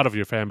base, a lot of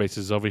your fan base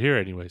is over here,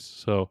 anyways."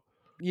 So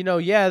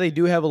Yeah, they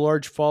do have a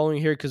large following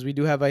here because we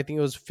do have, I think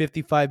it was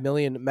 55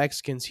 million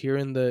Mexicans here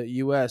in the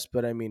U.S.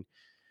 But I mean,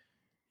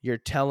 you're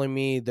telling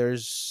me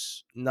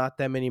there's not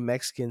that many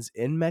Mexicans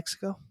in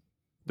Mexico?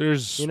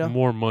 there's You know?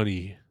 more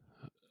money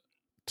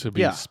to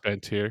be Yeah,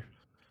 spent here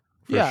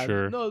for yeah.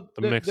 sure. No,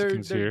 The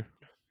Mexicans here.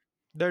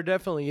 there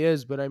definitely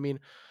is. But I mean,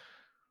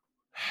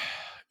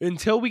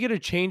 until we get a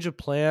change of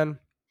plan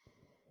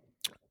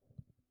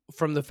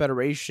from the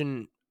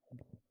federation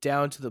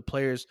down to the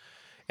players,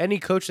 any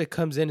coach that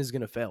comes in is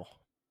going to fail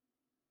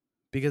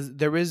because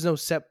there is no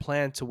set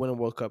plan to win a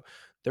World Cup.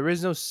 There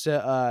is no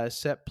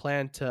set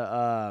plan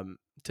to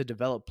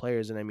develop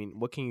players. And I mean,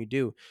 what can you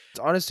do? It's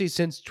honestly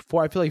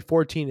I feel like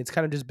 14, it's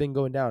kind of just been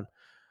going down.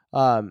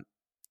 Um,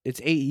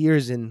 it's 8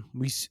 years and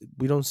we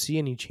don't see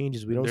any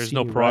changes. We And don't there's see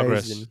no any rise.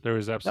 progress. And There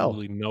is no,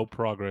 absolutely no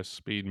progress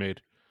being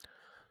made.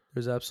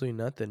 there's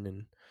absolutely nothing.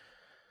 And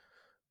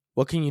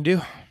what can you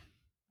do?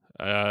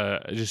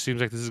 It just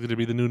seems like this is going to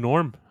be the new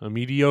norm. A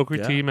mediocre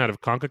Yeah, team out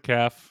of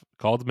CONCACAF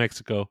called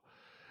Mexico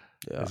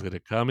yeah, is going to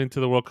come into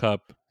the World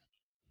Cup,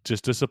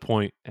 just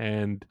disappoint,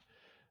 and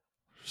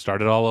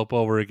start it all up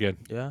over again.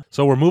 yeah.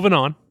 So we're moving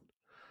on.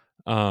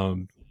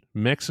 Um,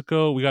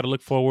 Mexico, we got to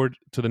look forward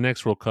to the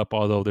next World Cup,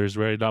 although there's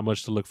really not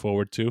much to look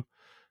forward to.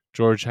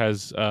 George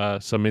has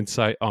some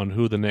insight on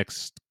who the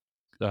next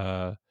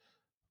uh,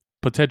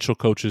 potential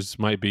coaches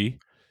might be.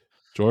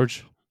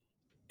 George?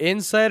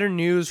 Insider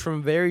news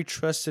from very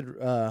trusted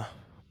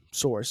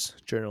source,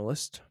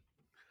 journalist,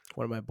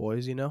 one of my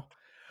boys.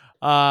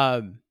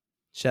 Um,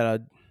 Shout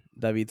out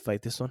David,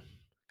 fight this one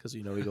because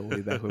we go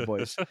way back with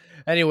boys.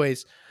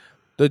 Anyways,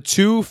 the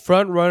two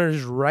front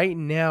runners right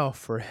now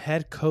for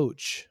head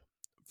coach.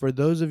 For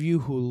those of you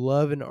who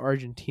love an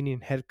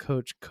Argentinian head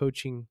coach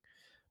coaching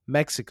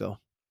Mexico,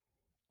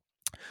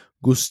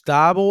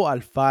 Gustavo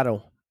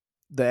Alfaro,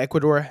 the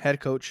Ecuador head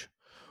coach,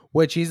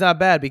 which he's not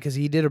bad because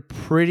he did a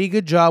pretty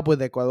good job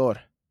with Ecuador.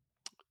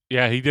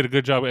 Yeah, he did a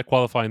good job at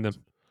qualifying them.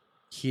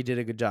 He did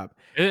a good job,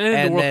 And in the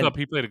and World then Cup,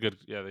 he played a good.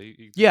 Yeah, he did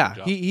a good yeah,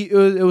 job.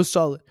 it was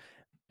solid.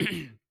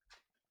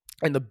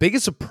 And the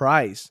biggest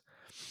surprise,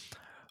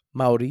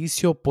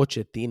 Mauricio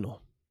Pochettino,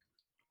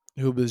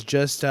 who was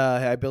just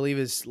I believe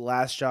his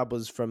last job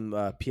was from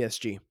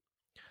PSG.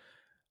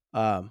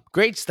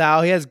 Great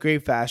style. He has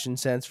great fashion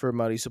sense for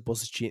Mauricio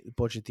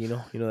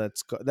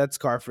Pochettino. That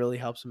scarf really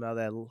helps him out.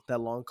 That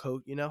long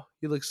coat.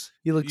 He looks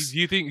Do you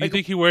like a,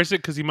 think he wears it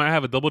because he might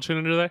have a double chin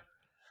under there?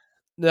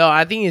 no.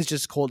 I think it's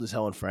just cold as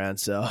hell in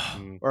France. So,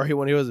 Mm, or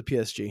when he was at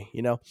PSG.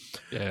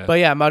 yeah, But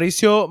yeah,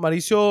 Mauricio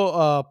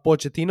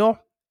Pochettino,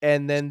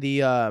 and then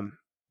the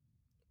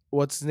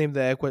what's his name, the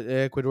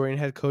Ecuadorian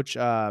head coach,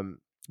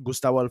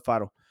 Gustavo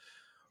Alfaro.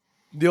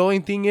 The only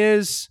thing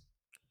is,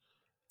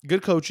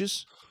 good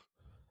coaches.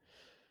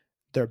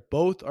 They're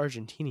both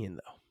Argentinian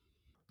though.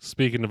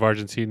 speaking of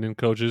Argentinian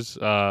coaches,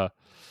 Yeah,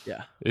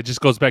 it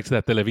just goes back to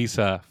that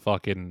Televisa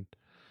fucking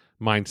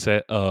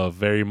mindset of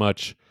very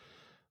much,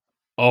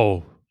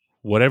 oh,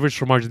 whatever's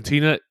from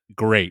Argentina,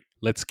 great,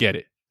 let's get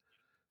it.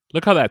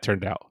 Look how that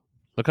turned out.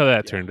 Look how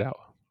that yeah, turned out.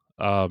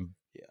 Um,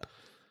 yeah.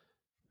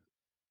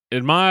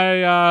 in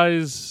my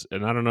eyes,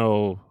 and I don't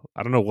know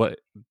what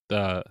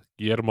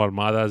Guillermo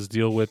Armada's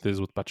deal with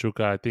is with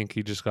Pachuca. I think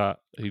he just got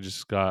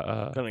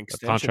Got an a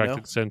extension contract now.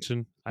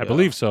 extension. I Yeah,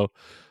 believe so.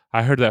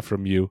 I heard that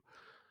from you.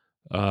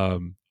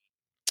 Um,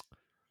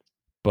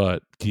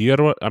 but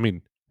Guillermo, I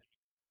mean,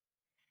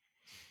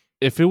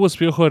 if it was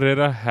Piojo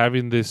Herrera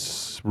having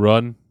this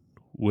run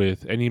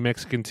with any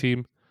Mexican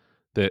team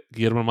that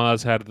Guillermo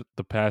Armada's had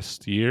the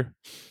past year,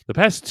 the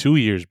past 2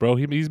 years, bro,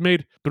 he's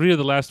made 3 of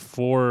the last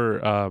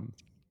 4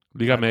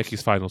 Liga finals,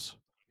 MX finals.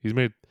 He's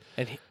made,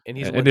 and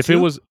he's and won if it two.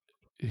 was,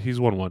 he's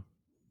won one.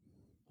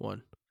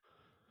 One.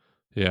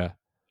 Yeah,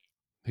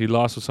 he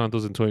lost with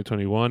Santos in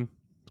 2021,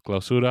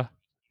 Clausura.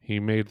 He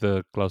made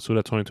the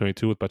Clausura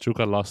 2022 with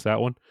Pachuca, lost that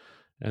one,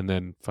 and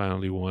then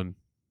finally won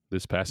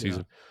this past Yeah,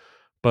 season.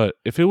 But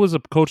if it was a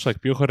coach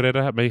like Pio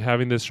Herrera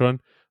having this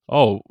run,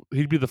 oh,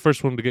 he'd be the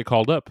first one to get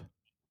called up.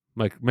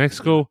 Like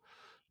yeah.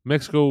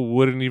 Mexico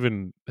wouldn't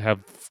even have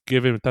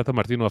given Tata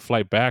Martino a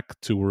flight back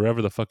to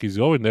wherever the fuck he's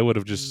going. They would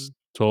have Mm, just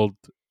told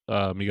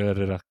Miguel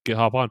Herrera, get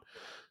hop on.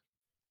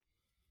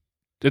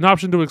 An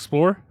option to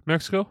explore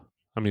Mexico.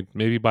 I mean,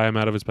 maybe buy him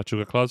out of his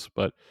Pachuca clause,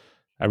 but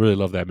I really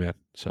love that man.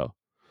 So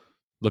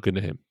look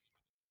into him.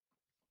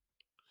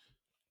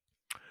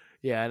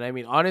 yeah, and I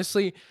mean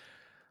honestly,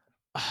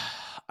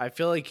 I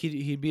feel like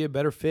he'd be a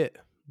better fit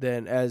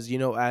than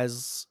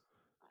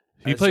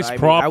He as plays I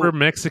mean I proper would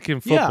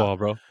Mexican yeah, football,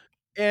 bro.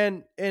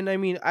 and I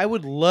mean I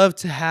would love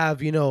to have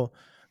the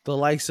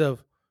likes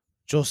of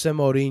Jose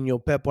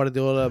Mourinho, Pep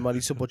Guardiola,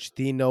 Mauricio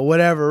Pochettino,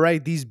 whatever,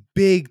 right? These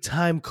big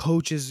time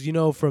coaches,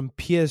 from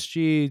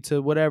PSG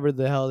to whatever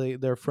the hell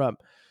they're from.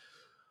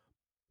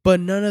 but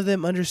none of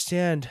them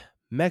understand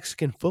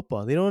Mexican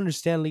football. They don't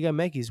understand Liga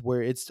MX,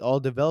 where it's all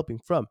developing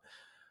from.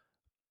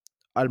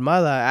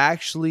 Almada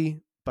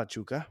actually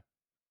Pachuca.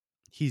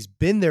 He's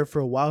been there for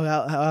a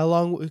while. How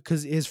long?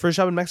 Because his first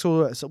job in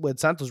Mexico was with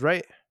Santos,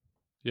 right?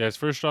 Yeah, his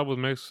first job with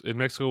in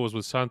Mexico was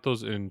with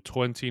Santos in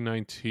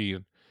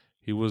 2019.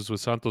 He was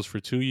with Santos for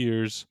 2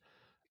 years,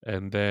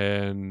 and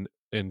then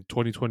in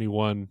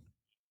 2021,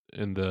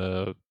 in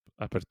the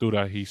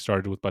Apertura, he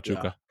started with Yeah.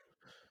 Pachuca.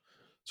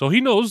 So he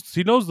knows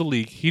the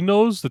league. He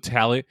knows the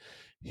talent.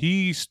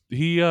 He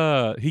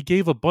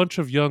gave a bunch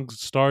of young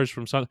stars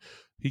from San.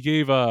 He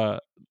gave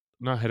not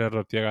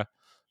Gerardo Arteaga.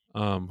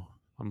 Um,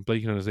 I'm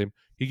blanking on his name.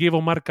 He gave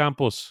Omar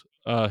Campos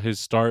his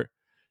start.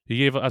 He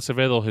gave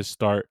Acevedo his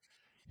start.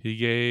 He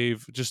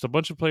gave just a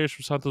bunch of players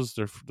from Santos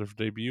their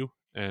debut,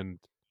 and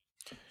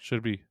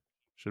should be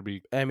should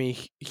be I mean,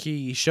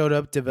 he showed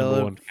up,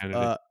 number one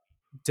candidate.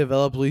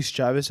 developed Luis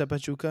Chavez at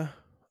Pachuca.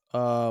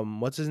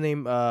 What's his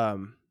name?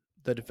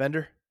 The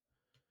defender.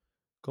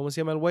 ¿Cómo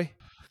se llama el güey?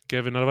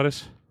 Kevin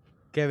Alvarez.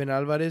 Kevin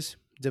Alvarez.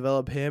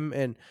 Develop him,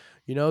 and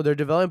they're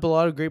developing a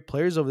lot of great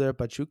players over there at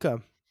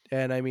Pachuca.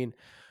 And I mean,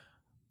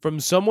 from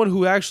someone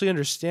who actually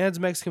understands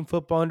Mexican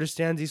football,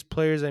 understands these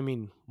players, I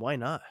mean, why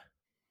not?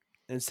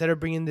 Instead of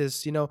bringing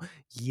this,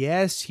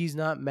 yes, he's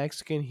not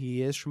Mexican,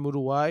 he is from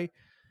Uruguay,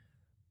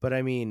 but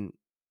I mean,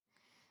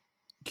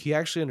 he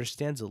actually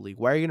understands the league.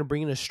 Why are you going to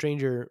bring in a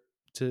stranger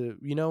to,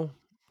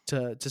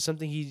 to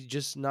something he's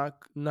just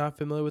not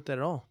familiar with at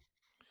all?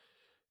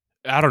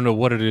 I don't know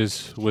what it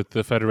is with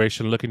the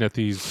federation looking at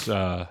these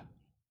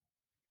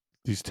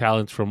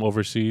talents from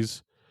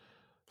overseas.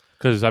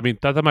 Because I mean,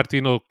 Tata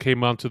Martino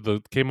came onto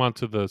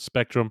the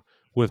spectrum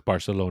with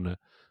Barcelona.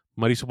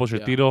 Mauricio Yeah,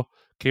 Pochettino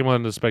came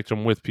on the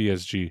spectrum with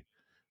PSG.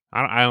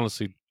 I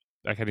honestly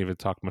I can't even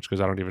talk much because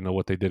I don't even know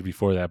what they did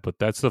before that. But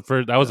that's the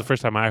first. That was the yeah,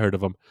 first time I heard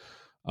of them.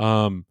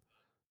 Um,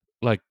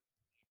 like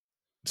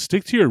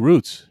stick to your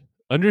roots.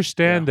 yeah,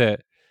 Understand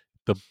that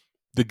the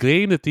the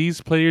game that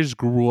these players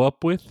grew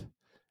up with,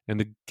 and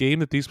the game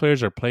that these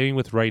players are playing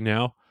with right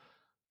now,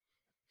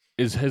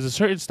 has a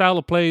certain style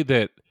of play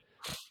that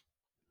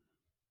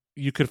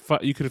you could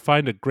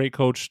find a great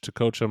coach to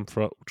coach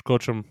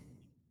them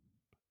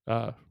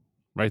uh,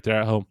 right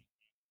there at home.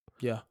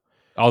 yeah,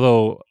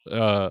 Although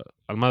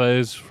Almada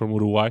is from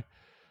Uruguay,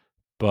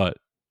 but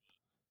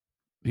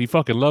he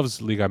fucking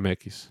loves Liga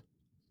MX,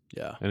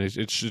 yeah. and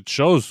it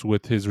shows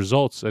with his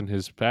results and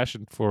his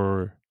passion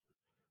for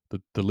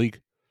the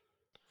league.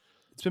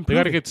 It's been They got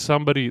to proven. get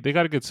somebody. They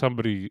got to get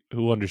somebody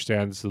who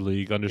understands the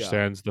league, Yeah,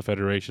 understands the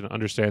federation,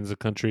 understands the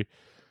country.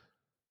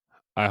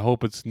 I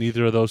hope it's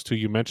neither of those two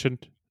you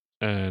mentioned.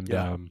 And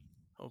yeah.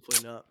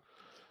 Hopefully not.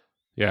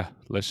 yeah,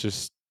 let's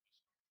just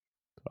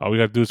all we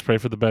got to do is pray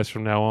for the best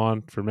from now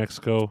on for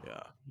Mexico.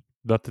 Yeah,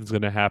 Nothing's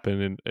gonna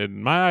happen.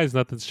 In my eyes,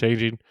 nothing's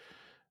changing.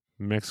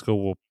 Mexico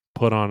will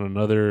put on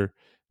another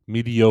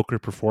mediocre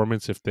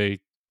performance if they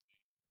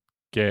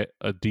get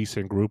a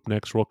decent group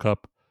next World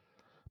Cup.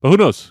 But who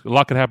knows? A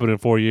lot could happen in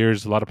 4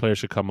 years. A lot of players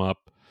should come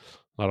up.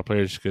 A lot of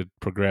players could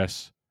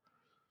progress.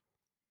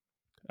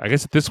 I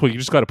guess at this point, you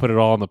just got to put it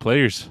all on the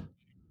players,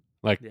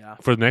 like yeah,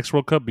 for the next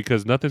World Cup,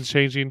 because nothing's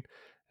changing,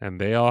 and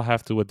they all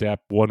have to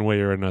adapt one way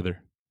or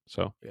another.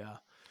 So yeah.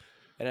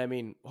 And I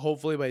mean,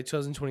 hopefully by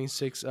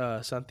 2026,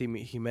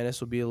 Santi Jimenez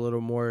will be a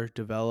little more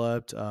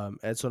developed.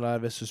 Edson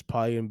Alves is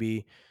probably going to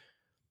be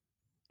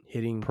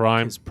hitting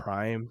prime, his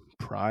prime,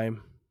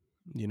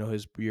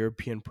 his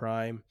European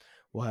prime.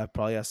 We'll have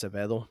probably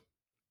Acevedo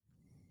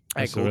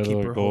at Acevedo at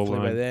goalkeeper, goal hopefully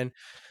by line. then.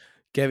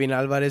 Kevin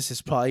Alvarez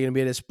is probably going to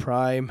be at his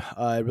prime.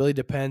 It really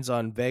depends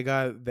on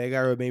Vega. Vega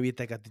or maybe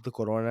Tecatito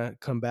Corona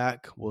come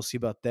back. We'll see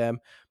about them.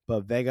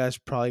 But Vega is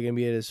probably going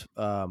to be at his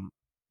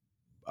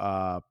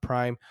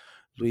prime.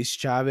 Luis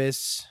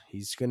Chavez,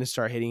 he's going to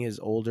start hitting his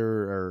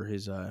older or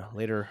his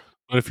later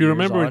But if you years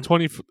remember on.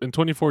 in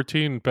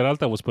 2014,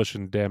 Peralta was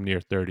pushing damn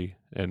near 30,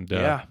 and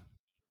Yeah.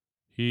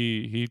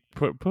 he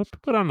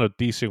put on a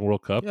decent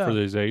World Cup for Yeah.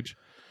 his age.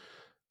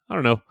 I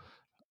don't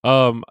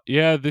know.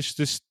 Yeah,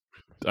 this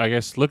I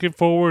guess looking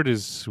forward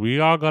is we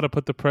all got to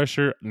put the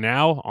pressure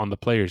now on the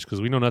players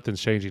because we know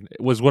nothing's changing. It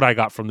was what I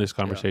got from this Yeah.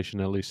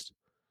 conversation, at least.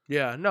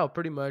 Yeah. No,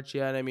 pretty much.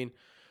 Yeah. And I mean,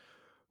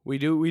 we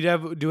do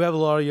have a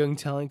lot of young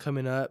talent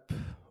coming up,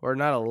 or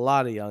not a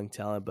lot of young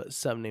talent, but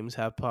some names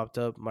have popped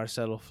up.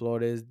 Marcelo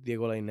Flores,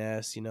 Diego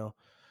Lainez.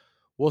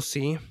 We'll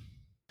see.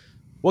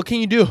 What can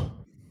you do?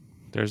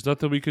 There's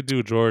nothing we could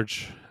do,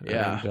 George,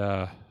 Yeah.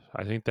 and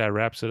I think that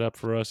wraps it up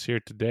for us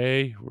here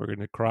today. We're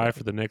gonna cry Yeah.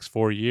 for the next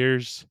 4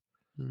 years.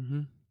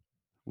 Mm-hmm.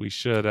 We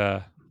should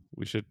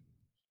we should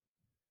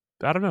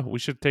I don't know. We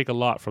should take a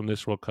lot from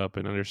this World Cup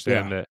and Yeah.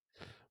 understand that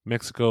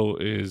Mexico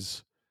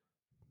is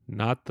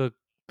not the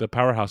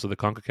powerhouse of the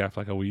CONCACAF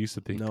like we used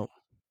to think. No.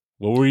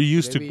 What were you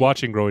used to Maybe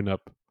watching growing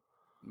up?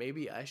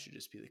 maybe I should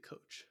just be the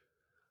coach.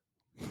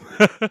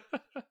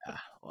 Yeah,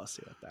 we'll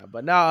see about that.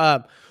 But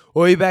now,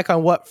 we'll be back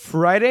on what,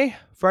 Friday?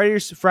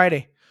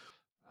 Friday.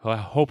 I'll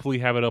hopefully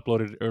have it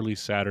uploaded early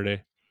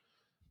Saturday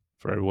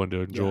for everyone to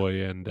Yeah.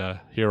 enjoy and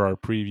hear our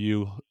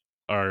preview,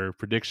 our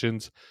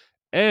predictions,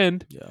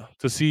 and Yeah.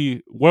 to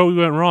see where we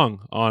went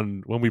wrong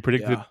on when we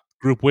predicted Yeah.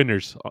 group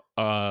winners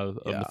on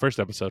the Yeah. first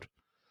episode.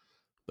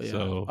 But yeah.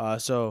 So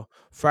So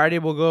Friday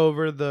we'll go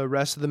over the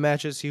rest of the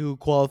matches, see who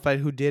qualified,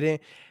 who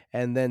didn't,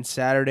 and then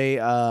Saturday,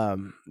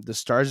 the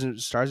Stars and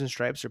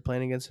Stripes are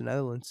playing against the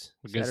Netherlands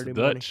against the Saturday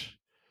morning. Dutch,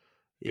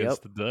 Yep.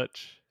 against the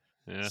Dutch,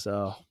 yeah.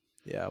 So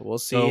yeah, we'll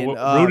see. So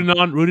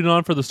And rooting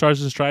on for the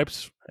Stars and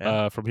Stripes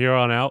yeah, from here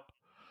on out.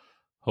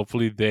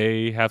 Hopefully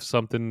they have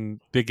something.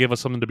 They give us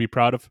something to be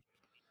proud of.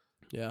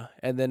 yeah,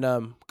 and then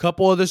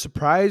couple other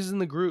surprises in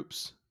the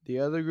groups. The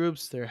other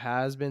groups, there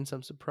has been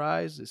some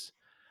surprises,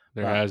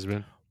 There but has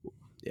been.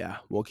 yeah,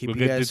 we'll We'll keep you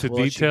get guys. into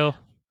We'll let you, detail.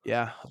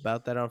 yeah,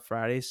 about that on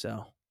Friday.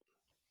 So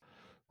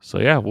So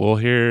yeah,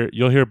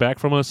 you'll hear back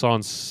from us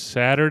on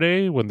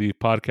Saturday when the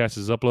podcast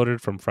is uploaded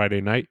from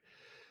Friday night.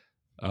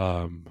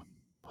 Um,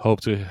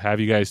 hope to have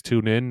you guys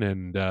tune in,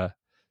 and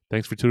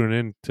thanks for tuning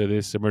in to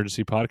this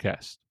emergency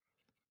podcast.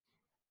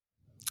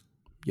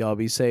 y'all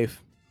be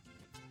safe.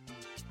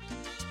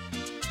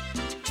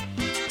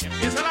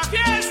 Empieza la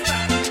fiesta.